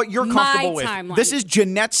is what you're comfortable with. Timeline. This is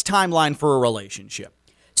Jeanette's timeline for a relationship.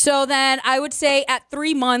 So then I would say at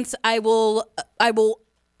 3 months, I will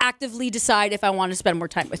actively decide if I want to spend more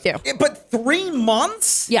time with you. But 3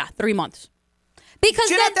 months? Yeah, 3 months. Because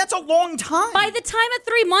Jeanette, that's a long time. By the time at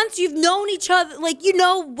 3 months, you've known each other. Like, you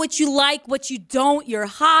know what you like, what you don't, your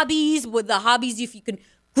hobbies, with the hobbies, if you can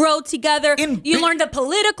grow together. You learn the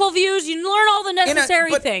political views. You learn all the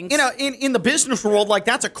necessary things. In the business world, like,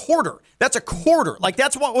 that's a quarter. That's a quarter. Like,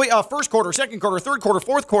 that's what first quarter, second quarter, third quarter,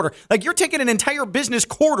 fourth quarter. Like, you're taking an entire business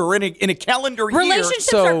quarter in a calendar year.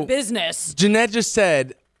 Relationships are business. Jeanette just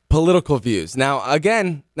said political views. Now,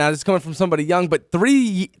 again, this is coming from somebody young, but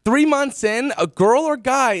 3 months in, a girl or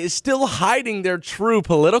guy is still hiding their true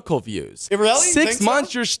political views. Really? 6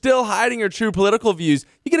 months, you're still hiding your true political views.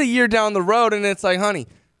 You get a year down the road, and it's like, honey,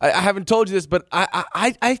 I haven't told you this, but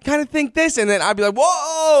I kind of think this, and then I'd be like,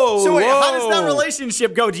 whoa. So wait, how does that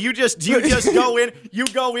relationship go? Do you just go in? You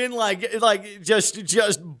go in like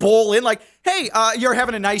just bowl in like, hey, you're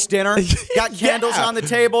having a nice dinner, got candles on the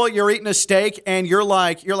table, you're eating a steak, and you're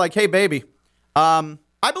like, hey, baby, I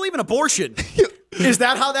believe in abortion. Is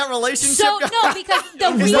that how that relationship goes? No, because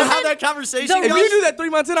the reason... Is that how that conversation goes? If you do that 3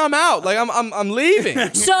 months in, I'm out. Like, I'm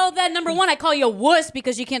leaving. So then, number one, I call you a wuss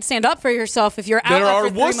because you can't stand up for yourself if you're out there after are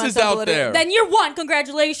 3 months. wusses out there. Then you're one.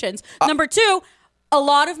 Congratulations. Number two, a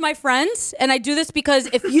lot of my friends, and I do this because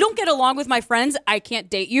if you don't get along with my friends, I can't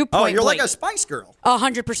date you. You're like a Spice Girl.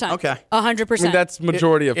 100%. Okay. 100%. I mean, that's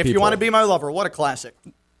majority of people. If you want to be my lover, what a classic.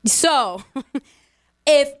 So,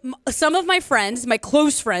 if some of my friends, my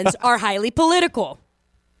close friends, are highly political,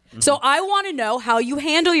 so I want to know how you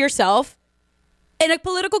handle yourself in a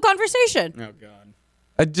political conversation. Oh, God.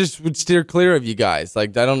 I just would steer clear of you guys.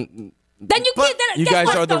 Like, I don't... Then you can't. You guys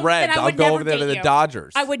are the Reds. I'll go over there to the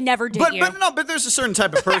Dodgers. I would never date you. But there's a certain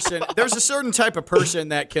type of person. There's a certain type of person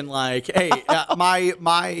that can like, hey,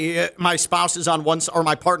 my spouse is on one, or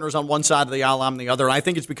my partner's on one side of the aisle, I'm the other. And I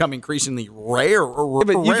think it's becoming increasingly rare.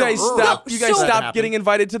 But you guys stop. You guys stop getting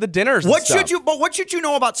invited to the dinners. What should you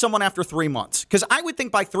know about someone after 3 months? Because I would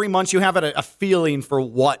think by 3 months you have a feeling for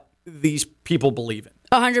what these people believe in.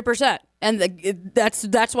 100%, and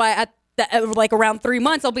that's why like around 3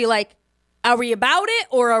 months I'll be like, are we about it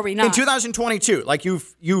or are we not? In 2022, like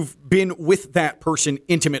you've been with that person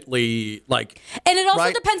intimately, like. And it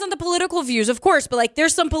also depends on the political views, of course. But like,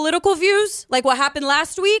 there's some political views, like what happened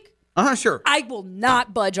last week. Sure. I will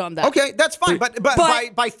not budge on that. Okay, that's fine. But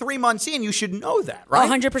by 3 months in, you should know that, right?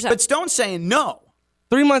 100%. But Stone's saying no.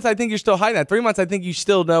 3 months, I think you're still hiding that. 3 months, I think you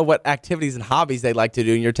still know what activities and hobbies they like to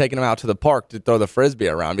do, and you're taking them out to the park to throw the Frisbee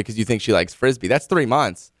around because you think she likes Frisbee. That's 3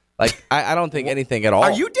 months. Like, I don't think anything at all.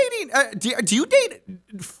 Are you dating, do you date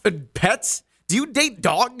pets? Do you date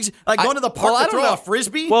dogs? Like going to the park to throw a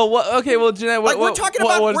Frisbee? Well, Jeanette, we're not talking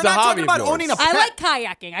about owning a pet. I like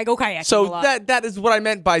kayaking. I go kayaking so a lot. that is what I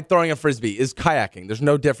meant by throwing a Frisbee, is kayaking. There's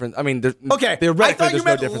no difference. I mean, okay. Theoretically, I thought you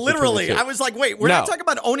meant no literally. I was like, wait, we're not talking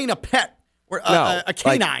about owning a pet. A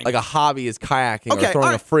canine. Like a hobby is kayaking or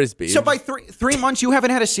throwing a Frisbee. So by 3 months, you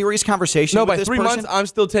haven't had a serious conversation with this person? No, by 3 months, I'm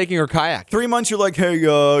still taking her kayak. 3 months, you're like, hey,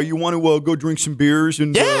 you want to go drink some beers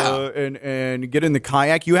and get in the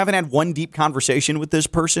kayak? You haven't had one deep conversation with this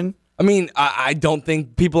person? I mean, I don't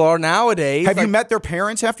think people are nowadays. Have you met their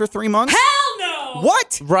parents after 3 months? Hell no!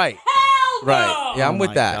 What? Right. Hell no! Right. Yeah, I'm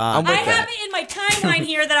with that. God. I have it in my timeline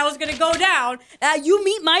here that I was going to go down. You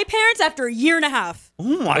meet my parents after a year and a half.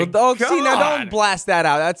 Oh, my God. See, now don't blast that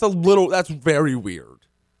out. That's very weird.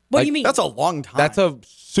 What do you mean? That's a long time. That's a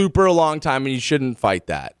super long time, and you shouldn't fight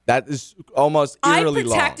that. That is almost eerily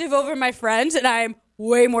long. I'm protective over my friends, and I'm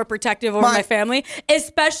way more protective over my family,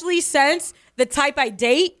 especially since the type I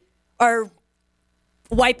date are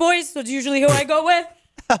white boys, so it's usually who I go with.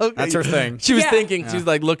 Okay. That's her thing. She was thinking, she was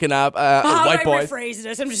like looking up how white boys. How do I rephrase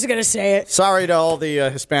this? I'm just going to say it. Sorry to all the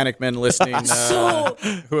Hispanic men listening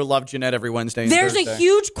who love Jeanette every Wednesday and There's Thursday. a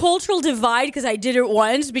huge cultural divide because I did it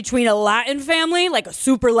once between a Latin family, like a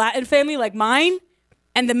super Latin family like mine,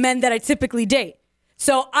 and the men that I typically date.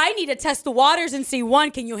 So I need to test the waters and see,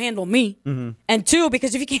 one, can you handle me? Mm-hmm. And two,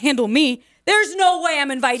 because if you can handle me, There's no way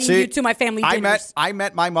I'm inviting you to my family dinners. I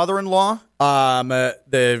met my mother-in-law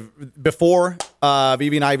before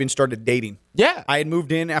Vivi and I even started dating. Yeah. I had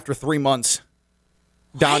moved in after 3 months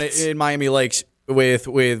down in Miami Lakes with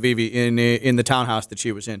Vivi in the townhouse that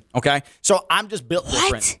she was in. Okay? So I'm just built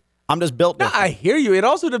different. I'm just built different. I hear you. It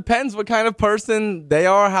also depends what kind of person they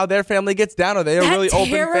are, how their family gets down. Are they a really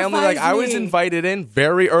open family? Like, I was invited in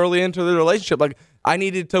very early into the relationship. Like, I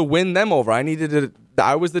needed to win them over.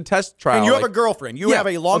 I was the test trial. And you have a girlfriend. You have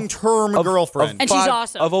a long-term girlfriend. And she's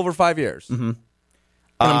awesome. Of over 5 years. Mm-hmm. And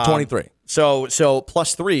I'm 23. So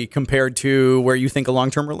 +3 compared to where you think a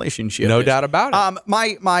long-term relationship No is. doubt about it.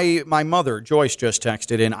 My mother, Joyce, just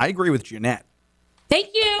texted in. I agree with Jeanette.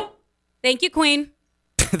 Thank you. Thank you, Queen.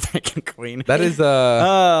 Thank you, Queen. That is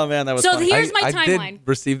oh, man, that was So funny. here's my I timeline. did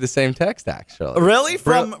receive the same text, actually. Really?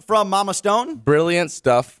 From Mama Stone? Brilliant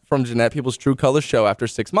stuff from Jeanette Peoples' True Colors show after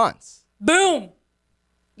 6 months. Boom.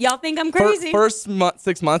 Y'all think I'm crazy? First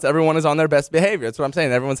 6 months, everyone is on their best behavior. That's what I'm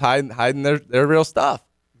saying. Everyone's hiding their real stuff.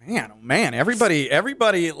 Man, oh man, everybody,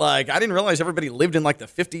 like, I didn't realize everybody lived in like the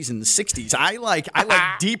 50s and the 60s. I like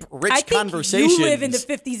deep, rich conversations. You live in the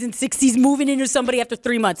 50s and 60s, moving into somebody after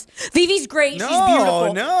 3 months. Vivi's great. She's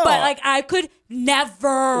beautiful. No. But like, I could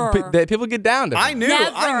never. People get down to her. I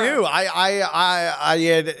knew.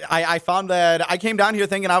 I found that I came down here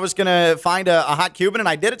thinking I was gonna find a hot Cuban, and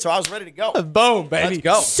I did it, so I was ready to go. Boom, baby. Let's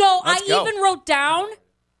go. So even wrote down,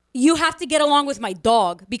 you have to get along with my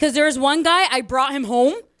dog, because there's one guy, I brought him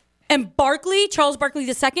home. And Charles Barkley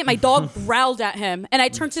II, my dog growled at him. And I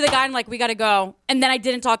turned to the guy and like, we got to go. And then I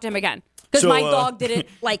didn't talk to him again. Because my dog didn't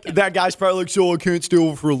like him. That guy's probably like, so I can't stay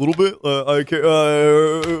over for a little bit? I can't,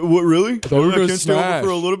 what, really? I can't stay over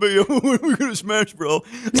for a little bit? We're going to smash, bro.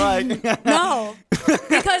 Like, no.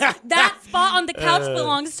 Because that spot on the couch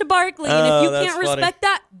belongs to Barkley. And if you can't respect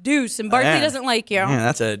that, deuce. And Barkley doesn't like you. Man,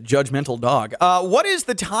 that's a judgmental dog. What is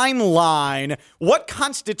the timeline? What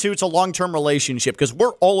constitutes a long-term relationship? Because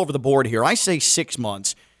we're all over the board here. I say 6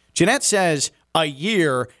 months. Jeanette says a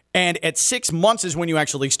year. And at 6 months is when you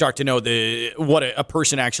actually start to know what a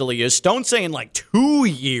person actually is. Stone's saying like 2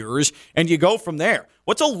 years, and you go from there.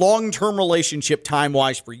 What's a long-term relationship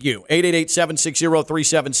time-wise for you?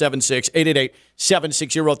 888-760-3776,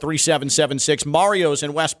 888-760-3776. Mario's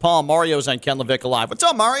in West Palm. Mario's on Ken LaVicka Live. What's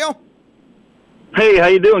up, Mario? Hey, how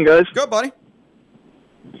you doing, guys? Good, buddy.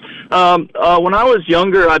 When I was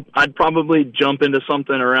younger, I'd probably jump into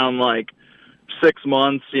something around like 6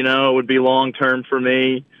 months. You know, it would be long-term for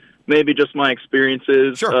me. Maybe just my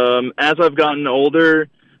experiences. Sure. As I've gotten older,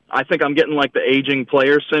 I think I'm getting like the aging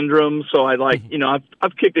player syndrome. So I like,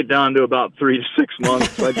 I've kicked it down to about 3 to 6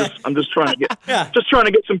 months. I'm just trying to get,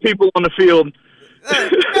 some people on the field.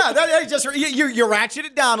 You ratchet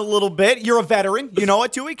it down a little bit. You're a veteran. You know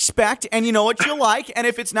what to expect, and you know what you like. And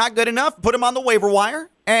if it's not good enough, put them on the waiver wire,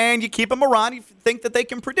 and you keep them around. You think that they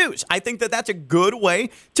can produce. I think that that's a good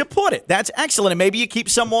way to put it. That's excellent. And maybe you keep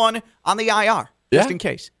someone on the IR just in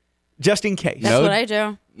case. Just in case. That's what I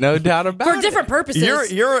do. No doubt about it. For different purposes. He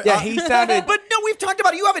sounded. But no, we've talked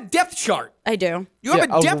about it. You have a depth chart. I do. You have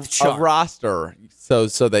a depth chart. A roster, so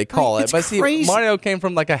they call it. But crazy. See, Mario came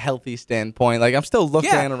from like a healthy standpoint. Like, I'm still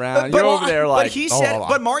looking around. You're over there like.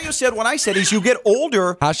 But Mario said, what I said is, you get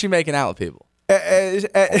older. How's she making out with people? No,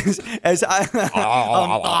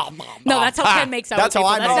 that's how Ken makes out with people.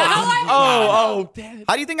 How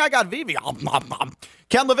do you think I got Vivi?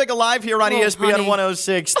 Ken LaVicka Live here on ESPN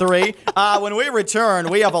 106.3. When we return,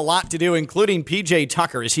 we have a lot to do, including PJ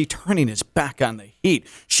Tucker. Is he turning his back on the Heat?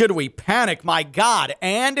 Should we panic? My God.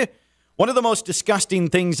 And one of the most disgusting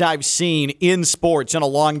things I've seen in sports in a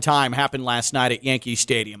long time happened last night at Yankee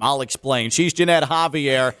Stadium. I'll explain. She's Jeanette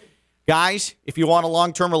Javier. Guys, if you want a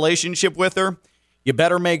long-term relationship with her, you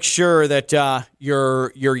better make sure that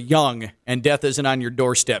you're young and death isn't on your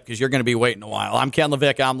doorstep, because you're going to be waiting a while. I'm Ken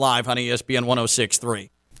LaVicka. I'm live on ESPN 106.3.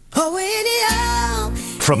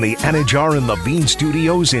 From the Anajar and Levine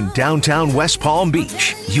Studios in downtown West Palm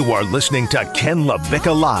Beach, you are listening to Ken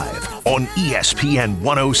LaVicka Live on ESPN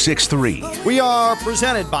 106.3. We are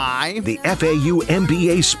presented by the FAU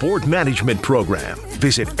MBA Sport Management Program.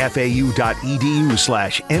 Visit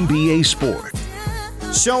fau.edu/MBA Sport.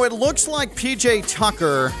 So it looks like PJ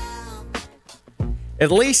Tucker,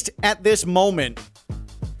 at least at this moment,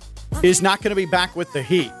 is not going to be back with the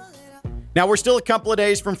Heat. Now, we're still a couple of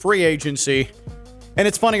days from free agency. And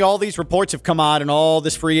it's funny, all these reports have come out and all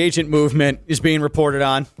this free agent movement is being reported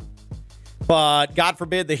on. But God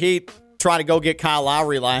forbid the Heat try to go get Kyle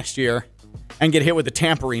Lowry last year and get hit with a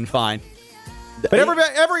tampering fine. But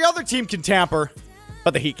every other team can tamper,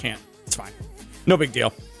 but the Heat can't. It's fine. No big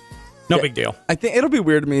deal. No big deal. I think it'll be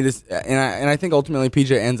weird to me, and I think ultimately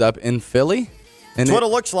PJ ends up in Philly. And That's what it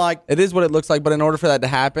looks like. It is what it looks like, but in order for that to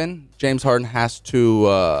happen, James Harden has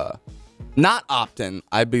to not opt in,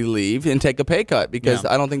 I believe, and take a pay cut because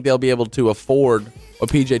I don't think they'll be able to afford what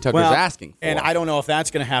PJ Tucker's asking for. And I don't know if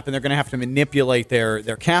that's going to happen. They're going to have to manipulate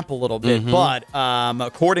their cap a little bit. But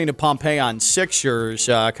according to Pompey on Sixers,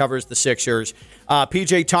 covers the Sixers,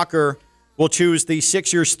 PJ Tucker will choose the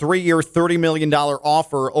Sixers' 3-year, $30 million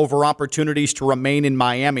offer over opportunities to remain in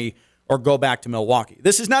Miami or go back to Milwaukee.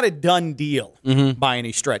 This is not a done deal by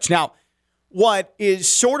any stretch. Now, what is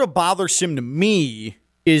sort of bothersome to me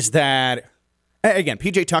is that, again,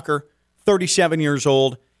 PJ Tucker, 37 years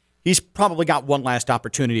old. He's probably got one last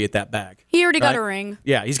opportunity at that bag. He already got a ring.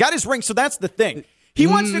 Yeah, he's got his ring, so that's the thing. He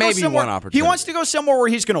wants to go somewhere. He wants to go somewhere where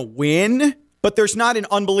he's going to win, but there's not an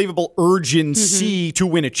unbelievable urgency to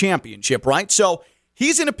win a championship, right? So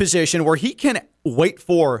he's in a position where he can wait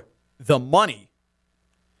for the money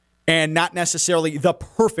and not necessarily the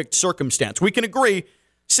perfect circumstance. We can agree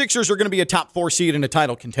Sixers are going to be a top 4 seed and a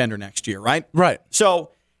title contender next year, right? Right.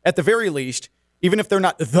 So at the very least, even if they're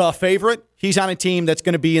not the favorite, he's on a team that's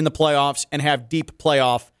going to be in the playoffs and have deep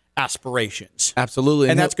playoff aspirations. Absolutely.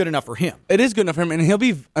 And that's good enough for him. It is good enough for him, and he'll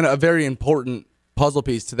be a very important puzzle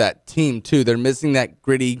piece to that team, too. They're missing that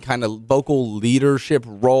gritty kind of vocal leadership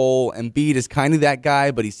role. Embiid is kind of that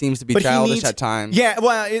guy, but he seems to be childish at times. Yeah,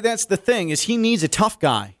 well, that's the thing, is he needs a tough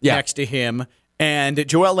guy next to him. And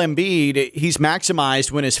Joel Embiid, he's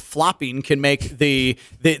maximized when his flopping can make the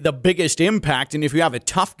biggest impact. And if you have a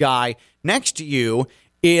tough guy next to you,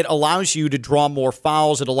 it allows you to draw more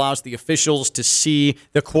fouls. It allows the officials to see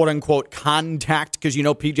the quote-unquote contact because you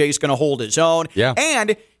know PJ is going to hold his own. Yeah.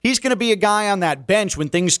 And he's going to be a guy on that bench when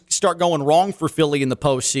things start going wrong for Philly in the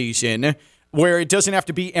postseason, where it doesn't have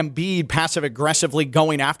to be Embiid passive-aggressively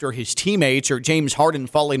going after his teammates or James Harden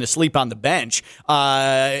falling asleep on the bench.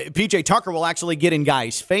 PJ Tucker will actually get in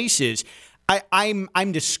guys' faces.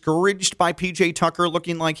 I'm discouraged by PJ Tucker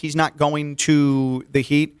looking like he's not going to the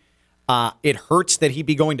Heat. It hurts that he'd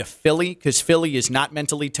be going to Philly because Philly is not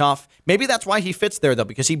mentally tough. Maybe that's why he fits there, though,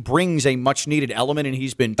 because he brings a much-needed element, and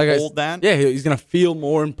he's been told that. Yeah, he's going to feel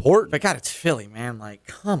more important. But, God, it's Philly, man. Like,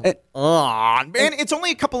 come on. Man, it's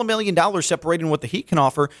only a couple of $1 million separating what the Heat can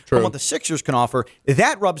offer from what the Sixers can offer.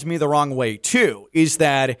 That rubs me the wrong way, too, is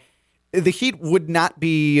that the Heat would not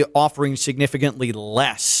be offering significantly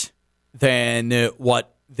less than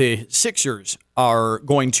what the Sixers are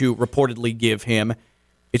going to reportedly give him.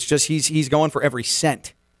 It's just he's going for every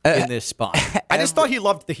cent in this spot. I just thought he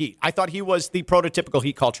loved the Heat. I thought he was the prototypical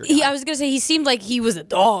Heat culture guy. I was going to say, he seemed like he was a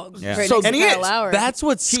dog. Yeah. Right, So, and he is. That's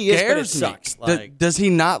what scares me. Sucks. Like, Does he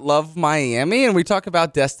not love Miami? And we talk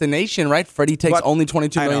about destination, right? Freddie takes only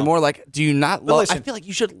 $22 million more. Like, do you not love? Listen, I feel like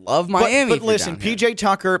you should love Miami. But listen, PJ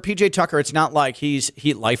Tucker, it's not like he's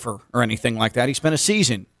Heat lifer or anything like that. He spent a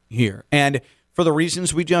season here, and for the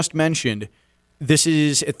reasons we just mentioned, this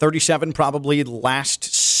is at 37 probably the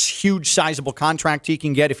last huge sizable contract he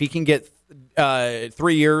can get. If he can get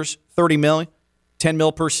 3 years, $30 million, $10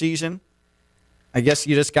 million per season, I guess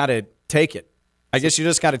you just got to take it.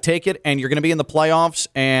 And you're going to be in the playoffs,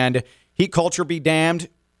 and Heat culture be damned.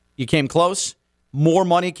 You came close. More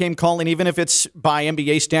money came calling, even if it's by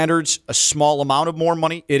NBA standards, a small amount of more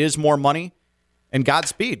money. It is more money. And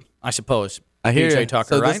Godspeed, I suppose. I hear PJ you.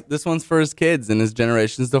 Tucker, So right? this one's for his kids and his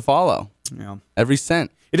generations to follow. Yeah. Every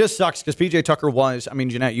cent. It just sucks because PJ Tucker was,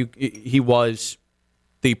 Jeanette, he was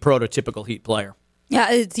the prototypical Heat player.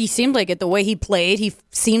 Yeah, he seemed like it. The way he played, he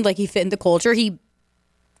seemed like he fit in the culture. He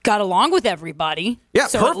got along with everybody. Yeah,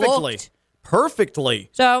 so perfectly.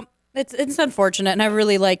 So it's unfortunate, and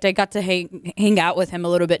I got to hang out with him a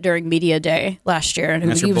little bit during media day last year. And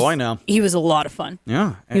That's your boy now. He was a lot of fun.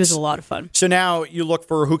 Yeah. He was a lot of fun. So now you look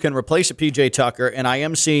for who can replace a PJ Tucker, and I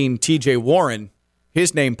am seeing TJ Warren,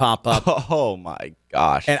 his name pop up. Oh, my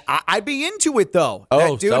gosh. And I'd be into it, though.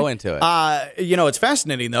 Oh, so into it. It's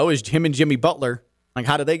fascinating, though, is him and Jimmy Butler. Like,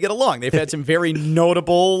 how do they get along? They've had some very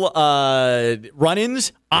notable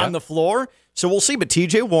run-ins on the floor. So we'll see. But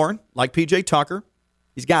TJ Warren, like PJ Tucker,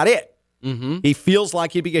 he's got it. Mm-hmm. He feels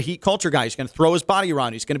like he'd be a Heat culture guy. He's going to throw his body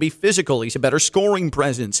around. He's going to be physical. He's a better scoring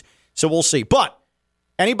presence. So we'll see. But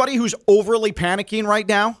anybody who's overly panicking right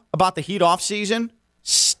now about the Heat offseason,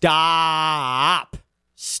 stop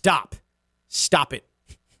it.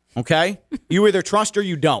 Okay? You either trust or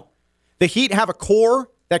you don't. The Heat have a core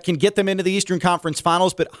that can get them into the Eastern Conference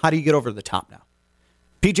Finals, but how do you get over the top now?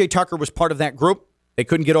 PJ Tucker was part of that group. They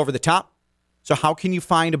couldn't get over the top. So how can you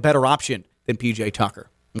find a better option than PJ Tucker?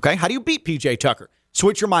 Okay? How do you beat PJ Tucker?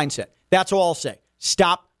 Switch your mindset. That's all I'll say.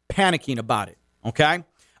 Stop panicking about it. Okay?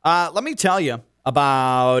 Let me tell you,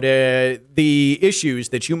 about the issues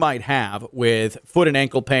that you might have with foot and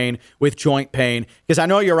ankle pain, with joint pain, because I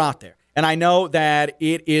know you're out there. And I know that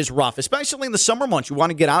it is rough, especially in the summer months. You want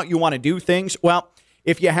to get out, you want to do things. Well,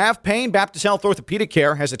 if you have pain, Baptist Health Orthopedic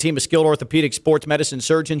Care has a team of skilled orthopedic sports medicine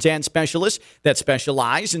surgeons and specialists that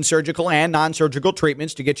specialize in surgical and non-surgical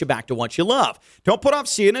treatments to get you back to what you love. Don't put off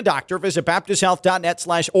seeing a doctor. Visit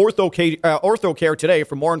baptisthealth.net/orthocare today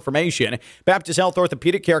for more information. Baptist Health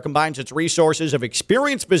Orthopedic Care combines its resources of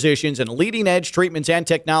experienced physicians and leading-edge treatments and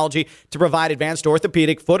technology to provide advanced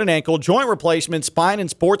orthopedic, foot and ankle, joint replacement, spine, and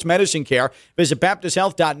sports medicine care. Visit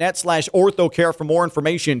baptisthealth.net/orthocare for more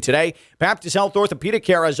information today. Baptist Health Orthopedic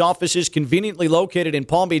Care has offices conveniently located in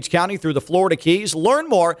Palm Beach County through the Florida Keys. Learn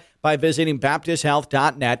more by visiting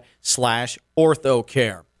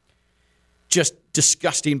baptisthealth.net/orthocare. Just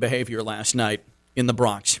disgusting behavior last night in the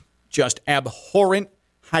Bronx. Just abhorrent,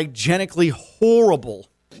 hygienically horrible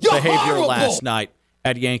behavior last night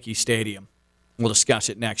at Yankee Stadium. We'll discuss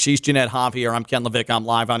it next. She's Jeanette Javier. I'm Ken Levick. I'm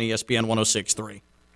live on ESPN 106.3.